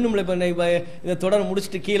 ஒண்ணுமில்ல. இப்ப இதை தொடர்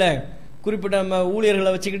முடிச்சுட்டு கீழே குறிப்பிட்ட நம்ம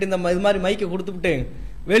ஊழியர்களை வச்சுக்கிட்டு இந்த இது மாதிரி மைக்கை கொடுத்துட்டு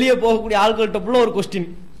வெளியே போகக்கூடிய ஆட்கள்கிட்ட புள்ள ஒரு கொஸ்டின்,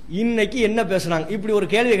 இன்னைக்கு என்ன பேசுனாங்க, இப்படி ஒரு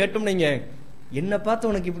கேள்வியை கேட்டோம்னு நீங்க என்ன பார்த்து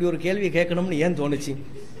உனக்கு இப்படி ஒரு கேள்வியை கேட்கணும்னு ஏன் தோணுச்சு,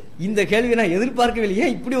 இந்த கேள்வியை நான் எதிர்பார்க்கவில்லையே,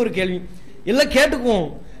 இப்படி ஒரு கேள்வி எல்லாம் கேட்டுக்குவோம்.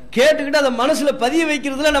 கேட்டுக்கிட்டு அதை மனசுல பதிய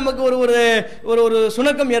வைக்கிறதுல நமக்கு ஒரு ஒரு ஒரு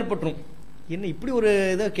சுணக்கம் ஏற்பட்டுரும். என்ன இப்படி ஒரு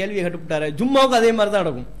இதை கேள்வியை கேட்டுவிட்டாரு. ஜும்மாவுக்கு அதே மாதிரி தான்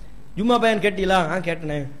நடக்கும். ஜும்மா பையன் கேட்டீங்களா?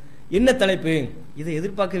 கேட்டனே. என்ன தலைப்பு? இதை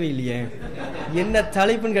எதிர்பார்க்கவே இல்லையே, என்ன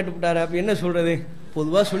தலைப்புன்னு கேட்டுவிட்டாரு. அப்ப என்ன சொல்றது?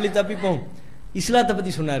 பொதுவா சொல்லி தப்பிப்போம். இஸ்லாத்தை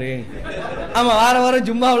பத்தி சொன்னாரு. ஆமா, வார வாரம்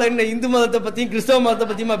ஜும்மாவில் என்ன இந்து மதத்தை பத்தியும் கிறிஸ்தவ மதத்தை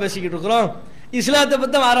பத்தியுமா பேசிக்கிட்டு இருக்கிறோம்? இஸ்லாத்தை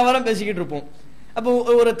பத்தி வார வாரம் பேசிக்கிட்டு இருப்போம். அப்போ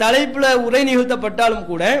ஒரு தலைப்புல உரை நிகழ்த்தப்பட்டாலும்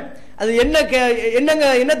கூட அது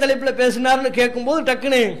என்ன தலைப்புல பேசினார்னு கேட்கும் போது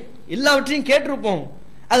டக்குன்னு எல்லாவற்றையும் கேட்டிருப்போம்.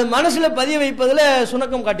 அது மனசுல பதிய வைப்பதுல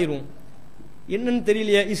சுணக்கம் காட்டிடுவோம். என்னன்னு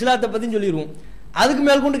தெரியலையே, இஸ்லாத்தை பத்தி சொல்லிடுவோம். அதுக்கு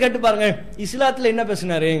மேல் கொண்டு கேட்டு பாருங்க, இஸ்லாத்துல என்ன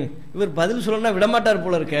பேசினாரு, இவர் பதில் சொல்லணும்னா விடமாட்டார்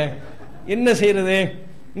போல இருக்க, என்ன செய்யறது,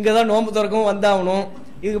 இங்கதான் நோன்பு திறக்கவும் வந்தாகணும்,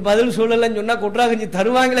 இதுக்கு பதில் சொல்லலன்னு சொன்னா கொட்ராகஞ்சி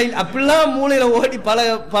தருவாங்களே, அப்படிலாம் மூளையில ஓடி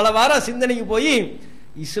பல வார சிந்தனைக்கு போய்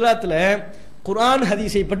இஸ்லாத்துல குர்ஆன்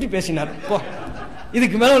ஹதீஸை பற்றி பேசினார்.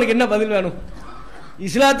 இதுக்கு மேல உனக்கு என்ன பதில் வேணும்?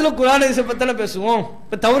 இஸ்லாத்துல குர்ஆன் ஹதீஸை பத்தி பேசுவோம்,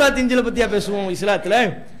 இப்ப தௌராத் இஞ்சில பத்தியா பேசுவோம் இஸ்லாத்துல?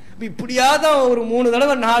 இப்படியாதான் ஒரு 3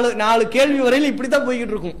 தடவை 4 கேள்வி வரையில இப்படித்தான்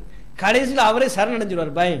போய்கிட்டு இருக்கும். கடைசியில் அவரே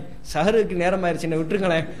சரணடைஞ்சிடுவார். பாய் சஹருக்கு நேரம் ஆயிடுச்சு, என்ன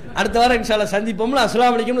விட்டுருங்களேன், அடுத்த வாரம் இன்ஷா அல்லாஹ் சந்திப்போம்னு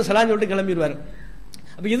அஸ்ஸலாமு அலைக்கும்னு சலாம் சொல்லிட்டு கிளம்பிடுவார்.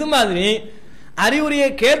 அப்ப இது மாதிரி அறிவுரையை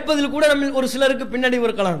கேட்பதில் கூட நம்ம ஒரு சிலருக்கு பின்னடைவு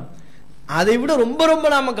இருக்கலாம். அதை விட ரொம்ப ரொம்ப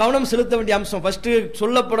நாம கவனம் செலுத்த வேண்டிய அம்சம், ஃபர்ஸ்ட்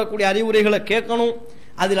சொல்லப்படக்கூடிய அறிவுரைகளை கேட்கணும்,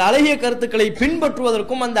 அதில் அழகிய கருத்துக்களை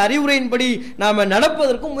பின்பற்றுவதற்கும் அந்த அறிவுரையின்படி நாம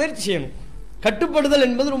நடப்பதற்கும் முயற்சி செய்யணும். கட்டுப்படுதல்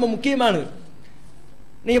என்பது ரொம்ப முக்கியமானது.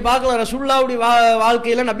 நீங்க பார்க்கலாம், ரசூலுல்லாஹ்வுடைய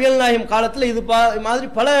வாழ்க்கையில நபிகள் நாயகம் காலத்துல இது மாதிரி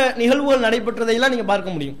பல நிகழ்வுகள் நடைபெற்றதையெல்லாம் நீங்க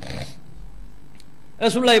பார்க்க முடியும்.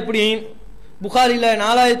 ரசூலுல்லாஹ் எப்படி புகாரில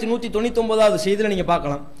 4199வது செய்தியில நீங்க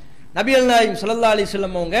பார்க்கலாம். நபிகள் நாயகம் ஸல்லல்லாஹு அலைஹி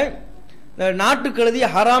வஸல்லம் அவங்க நாட்டுக்கு எழுதிய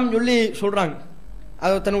ஹராம் சொல்லி சொல்றாங்க.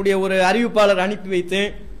 அதை தன்னுடைய ஒரு அறிவிப்பாளர் அனுப்பி வைத்து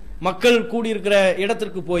மக்கள் கூடியிருக்கிற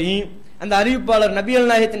இடத்திற்கு போய் அந்த அறிவிப்பாளர் நபிகள்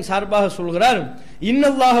நாயகத்தின் சார்பாக சொல்கிறார்,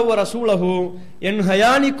 இன்னல்லாஹு வ ரசூலஹு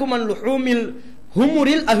யன்ஹயானிக்கும் அன் லுஹூமில்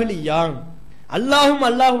ஹுமுரில் அஹ்லியா, அல்லாஹும்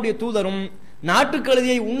அல்லாஹ்வுடைய தூதரும்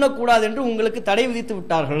நாட்டுக்கழுதியை உண்ணக்கூடாது என்று உங்களுக்கு தடை விதித்து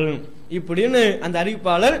விட்டார்கள் இப்படின்னு அந்த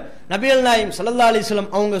அறிவிப்பாளர் நபிகள் நாயகம் ஸல்லல்லாஹு அலைஹி வஸல்லம்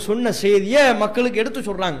அவங்க சொன்ன செய்தியை மக்களுக்கு எடுத்து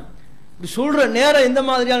சொல்றாங்க. இப்படி சொல்ற நேரம் எந்த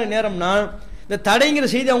மாதிரியான நேரம்னா, இந்த தடைங்கிற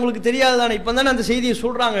செய்தி அவங்களுக்கு தெரியாதுதானே, இப்ப தானே அந்த செய்தியை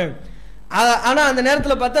சொல்றாங்க. ஆனா அந்த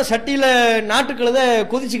நேரத்தில் பார்த்தா சட்டியில நாட்டுக்கழுத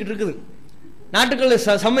கொதிச்சுக்கிட்டு இருக்குது,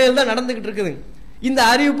 நாட்டுக்கழுத சமையல் தான் நடந்துகிட்டு இருக்குது. இந்த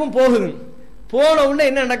அறிவிப்பும் போகுது. போன உடனே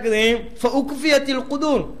என்ன நடக்குது,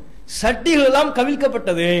 சட்டிகள் எல்லாம்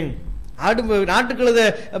கவிழ்க்கப்பட்டது. நாட்டுக்கழுத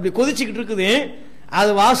அப்படி கொதிச்சுக்கிட்டு இருக்குது.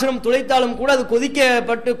 அது வாசனம் துளைத்தாலும் கூட, அது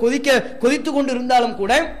கொதித்து கொண்டு இருந்தாலும்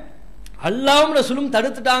கூட அல்லாஹ்வும் ரசூலும்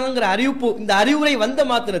தடுத்துட்டாங்கிற அறிவிப்பு, இந்த அறிவுரை வந்த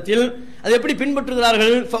மாத்திரத்தில் அதை எப்படி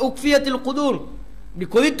பின்பற்றுகிறார்கள், இப்படி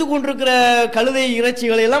கொதித்து கொண்டிருக்கிற கழுதை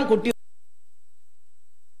இறைச்சிகளை எல்லாம் கொட்டி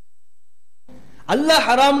அல்லாஹ்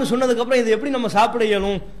ஹராம்னு சொன்னதுக்கு அப்புறம் இதை எப்படி நம்ம சாப்பிட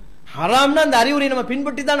இயலும், ஹராம்னா அந்த அறிவுரையை நம்ம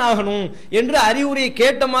பின்பற்றி தான் ஆகணும் என்று அறிவுரையை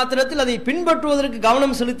கேட்ட மாத்திரத்தில் அதை பின்பற்றுவதற்கு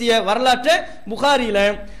கவனம் செலுத்திய வரலாற்றை புகாரியில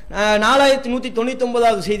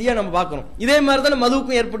 4199வது செய்தியை நம்ம பார்க்கிறோம். இதே மாதிரி தான்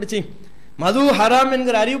மதுவுக்கும் ஏற்பட்டுச்சு. மது ஹராம்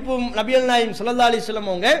என்கிற அறிவிப்பு நபிகள் நாயகம் ஸல்லல்லாஹு அலைஹி வஸல்லம்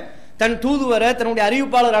அவங்க தன் தூதுவரை தன்னுடைய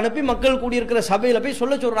அறிவிப்பாளர் அனுப்பி மக்கள் கூடியிருக்கிற சபையில போய்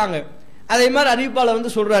சொல்ல சொல்றாங்க. அதே மாதிரி அறிவிப்பாளர்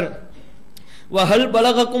வந்து சொல்றாரு, வஹல்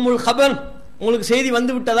பலகக்குமுல் ஹபர், உங்களுக்கு செய்தி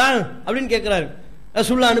வந்து விட்டதா அப்படின்னு கேட்கிறாரு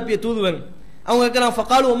ரசூலுல்லாஹ் அனுப்பிய தூதுவர். அவங்க கேட்கிறாங்க,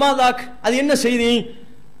 ஃபகாலு வமாதாக், அது என்ன செய்தி,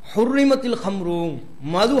 ஹுர்ரிமத்தில் ஹம்ரு,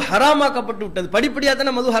 மது ஹராமாக்கப்பட்டு விட்டது. படிப்படியாக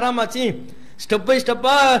தானே மது ஹராமாச்சு, ஸ்டெப் பை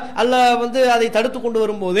ஸ்டெப்பா அல்லாஹ் வந்து அதை தடுத்து கொண்டு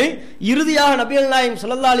வரும்போது இறுதியாக நபிகள் நாயகம்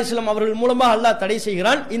ஸல்லல்லாஹு அலைஹி வஸல்லம் அவர்கள் மூலமாக அல்லாஹ் தடை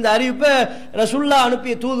செய்கிறான். இந்த அறிவிப்பை ரசூலுல்லாஹ்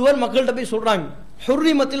அனுப்பிய தூதுவர் மக்கள்கிட்ட போய் சொல்றாங்க,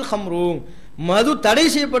 ஹுர்ரிமத்தில் ஹம்ரு, மது தடை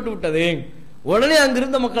செய்யப்பட்டு விட்டது. உடனே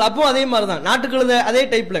அங்கிருந்த மக்கள், அப்போ அதே மாதிரிதான் நாட்டுக்கழுத அதே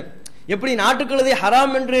டைப்ல, எப்படி நாட்டுக்கழுதை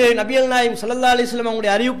ஹராம் என்று நபிகள் நாயகம் ஸல்லல்லாஹு அலைஹி வஸல்லம்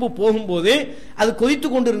அவங்களுடைய அறிவிப்பு போகும்போது அது கொதித்து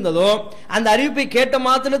கொண்டிருந்ததோ, அந்த அறிவிப்பை கேட்ட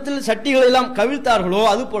மாத்திரத்தில் சட்டிகளை எல்லாம் கவிழ்த்தார்களோ,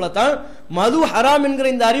 அது போலத்தான் மது ஹராம் என்கிற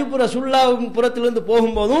இந்த அறிவிப்பு ரசூலுல்லாஹ் புறத்திலிருந்து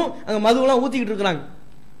போகும்போதும் அங்க மதுவெல்லாம் ஊத்திக்கிட்டு இருக்கிறாங்க.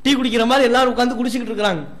 டீ குடிக்கிற மாதிரி எல்லாரும் உட்காந்து குடிச்சுக்கிட்டு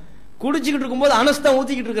இருக்கிறாங்க. குடிச்சுக்கிட்டு இருக்கும்போது அனஸ் தான்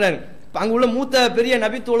ஊத்திக்கிட்டு இருக்கிறாரு. அங்க உள்ள மூத்த பெரிய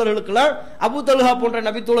நபித்தோழர்களுக்கெல்லாம் அபூ தல்ஹா போன்ற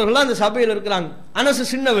நபித்தோழர்கள் அந்த சபையில் இருக்கிறாங்க. அனஸ்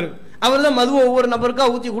சின்னவர், அவர் தான் மதுவை ஒவ்வொரு நபருக்கா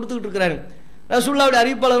ஊத்தி கொடுத்துக்கிட்டு இருக்கிறாரு. ரசூலுல்லாஹ்வுடைய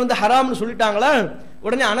அறிவிப்பாளர் வந்து ஹராம்னு சொல்லிட்டாங்களா,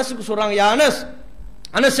 உடனே அனஸுக்கு சொல்றாங்க, யா அனஸ்,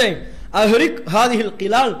 அனஸே அஹ்ரிக் ஹாதிஹில்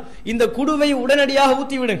கிலால், இந்த குடுவை உடனடியாக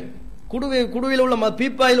ஊத்தி விடு, குடுவையில் உள்ள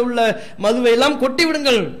பீப்பாயில் உள்ள மதுவை எல்லாம் கொட்டி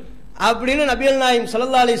விடுங்கள் அப்படின்னு நபிகள் நாயகம்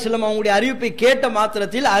ஸல்லல்லாஹு அலைஹி வஸல்லம் அவங்களுடைய அறிவிப்பை கேட்ட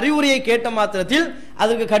மாத்திரத்தில், அறிவுரையை கேட்ட மாத்திரத்தில்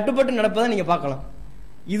அதற்கு கட்டுப்பட்டு நடப்பதை நீங்க பார்க்கலாம்.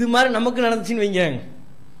 இது மாதிரி நமக்கு நடந்துச்சுன்னு வைங்க,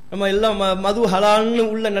 நம்ம எல்லாம் மது ஹலால்னு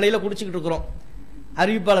உள்ள நிலையில குடிச்சுக்கிட்டு இருக்கிறோம்.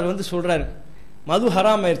 அறிவிப்பாளர் வந்து சொல்றாரு, மது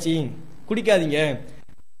ஹராம் ஆயிடுச்சு, குடிக்காதீங்க.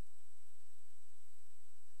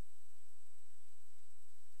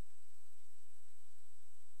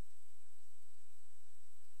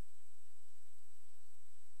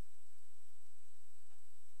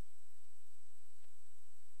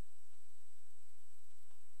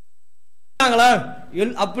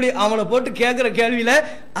 அப்படி அவனை போட்டு கேட்கிற கேள்வியில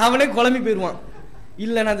அவனே குழம்பி போயிருவான்.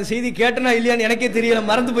 இல்ல நான் அந்த செய்தி கேட்டனா இல்லையான்னு எனக்கே தெரியல,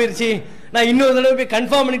 மறந்து போயிருச்சு, நான் இன்னொரு தடவை போய்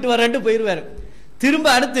கன்ஃபார்ம் பண்ணிட்டு வரேன்ட்டு போயிருவாரு. திரும்ப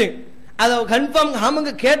அடுத்து அதை கன்ஃபார்ம்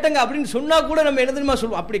ஆமாங்க கேட்டங்க அப்படின்னு சொன்னா கூட நம்ம என்ன தெரியுமா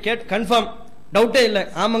சொல்லுவோம், அப்படி கன்ஃபார்ம் டவுட்டே இல்லை,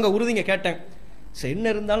 ஆமாங்க உறுதிங்க கேட்டேன். என்ன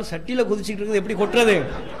இருந்தாலும் சட்டியில குதிச்சுட்டு இருக்குது எப்படி கொட்டுறது,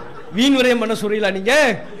 வீண் விரயம் பண்ண சொல்றீங்களா நீங்க?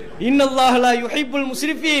 இன்னல்லாஹ் லா யுஹிப்புல்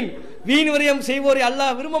முஸ்ரிஃபீன், வீண் விரயம் செய்வோரை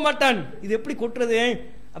அல்லாஹ் விரும்ப மாட்டான். இது எப்படி கொட்டுறது?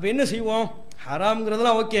 அப்ப என்ன செய்வோம்?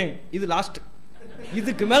 ஹராம்ங்கிறதெல்லாம் ஓகே, இது லாஸ்ட்,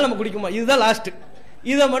 இதுக்கு மேல நம்ம குடிக்குமா, இதுதான் லாஸ்ட்,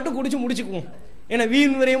 இதை மட்டும் குடிச்சு முடிச்சுக்குவோம். ஏன்னா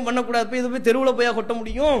வீண் விரையும் பண்ணக்கூடாது, இதை போய் தெருவில் போய் கொட்ட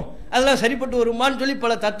முடியும், அதெல்லாம் சரிப்பட்டு வருமானு சொல்லி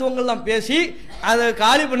பல தத்துவங்கள்லாம் பேசி அதை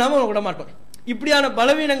காலி பண்ணாம விட மாட்டோம். இப்படியான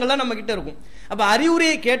பலவீனங்கள்லாம் நம்ம கிட்ட இருக்கும். அப்ப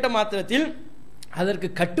அறிவுரையை கேட்ட மாத்திரத்தில் அதற்கு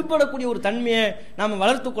கட்டுப்படக்கூடிய ஒரு தன்மையை நாம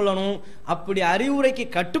வளர்த்து கொள்ளணும். அப்படி அறிவுரைக்கு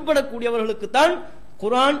கட்டுப்படக்கூடியவர்களுக்கு தான்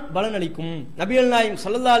குர்ஆன் பலனளிக்கும். நபிகள் நாயகம்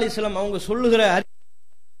ஸல்லல்லாஹு அலைஹி வஸல்லம் அவங்க சொல்லுகிற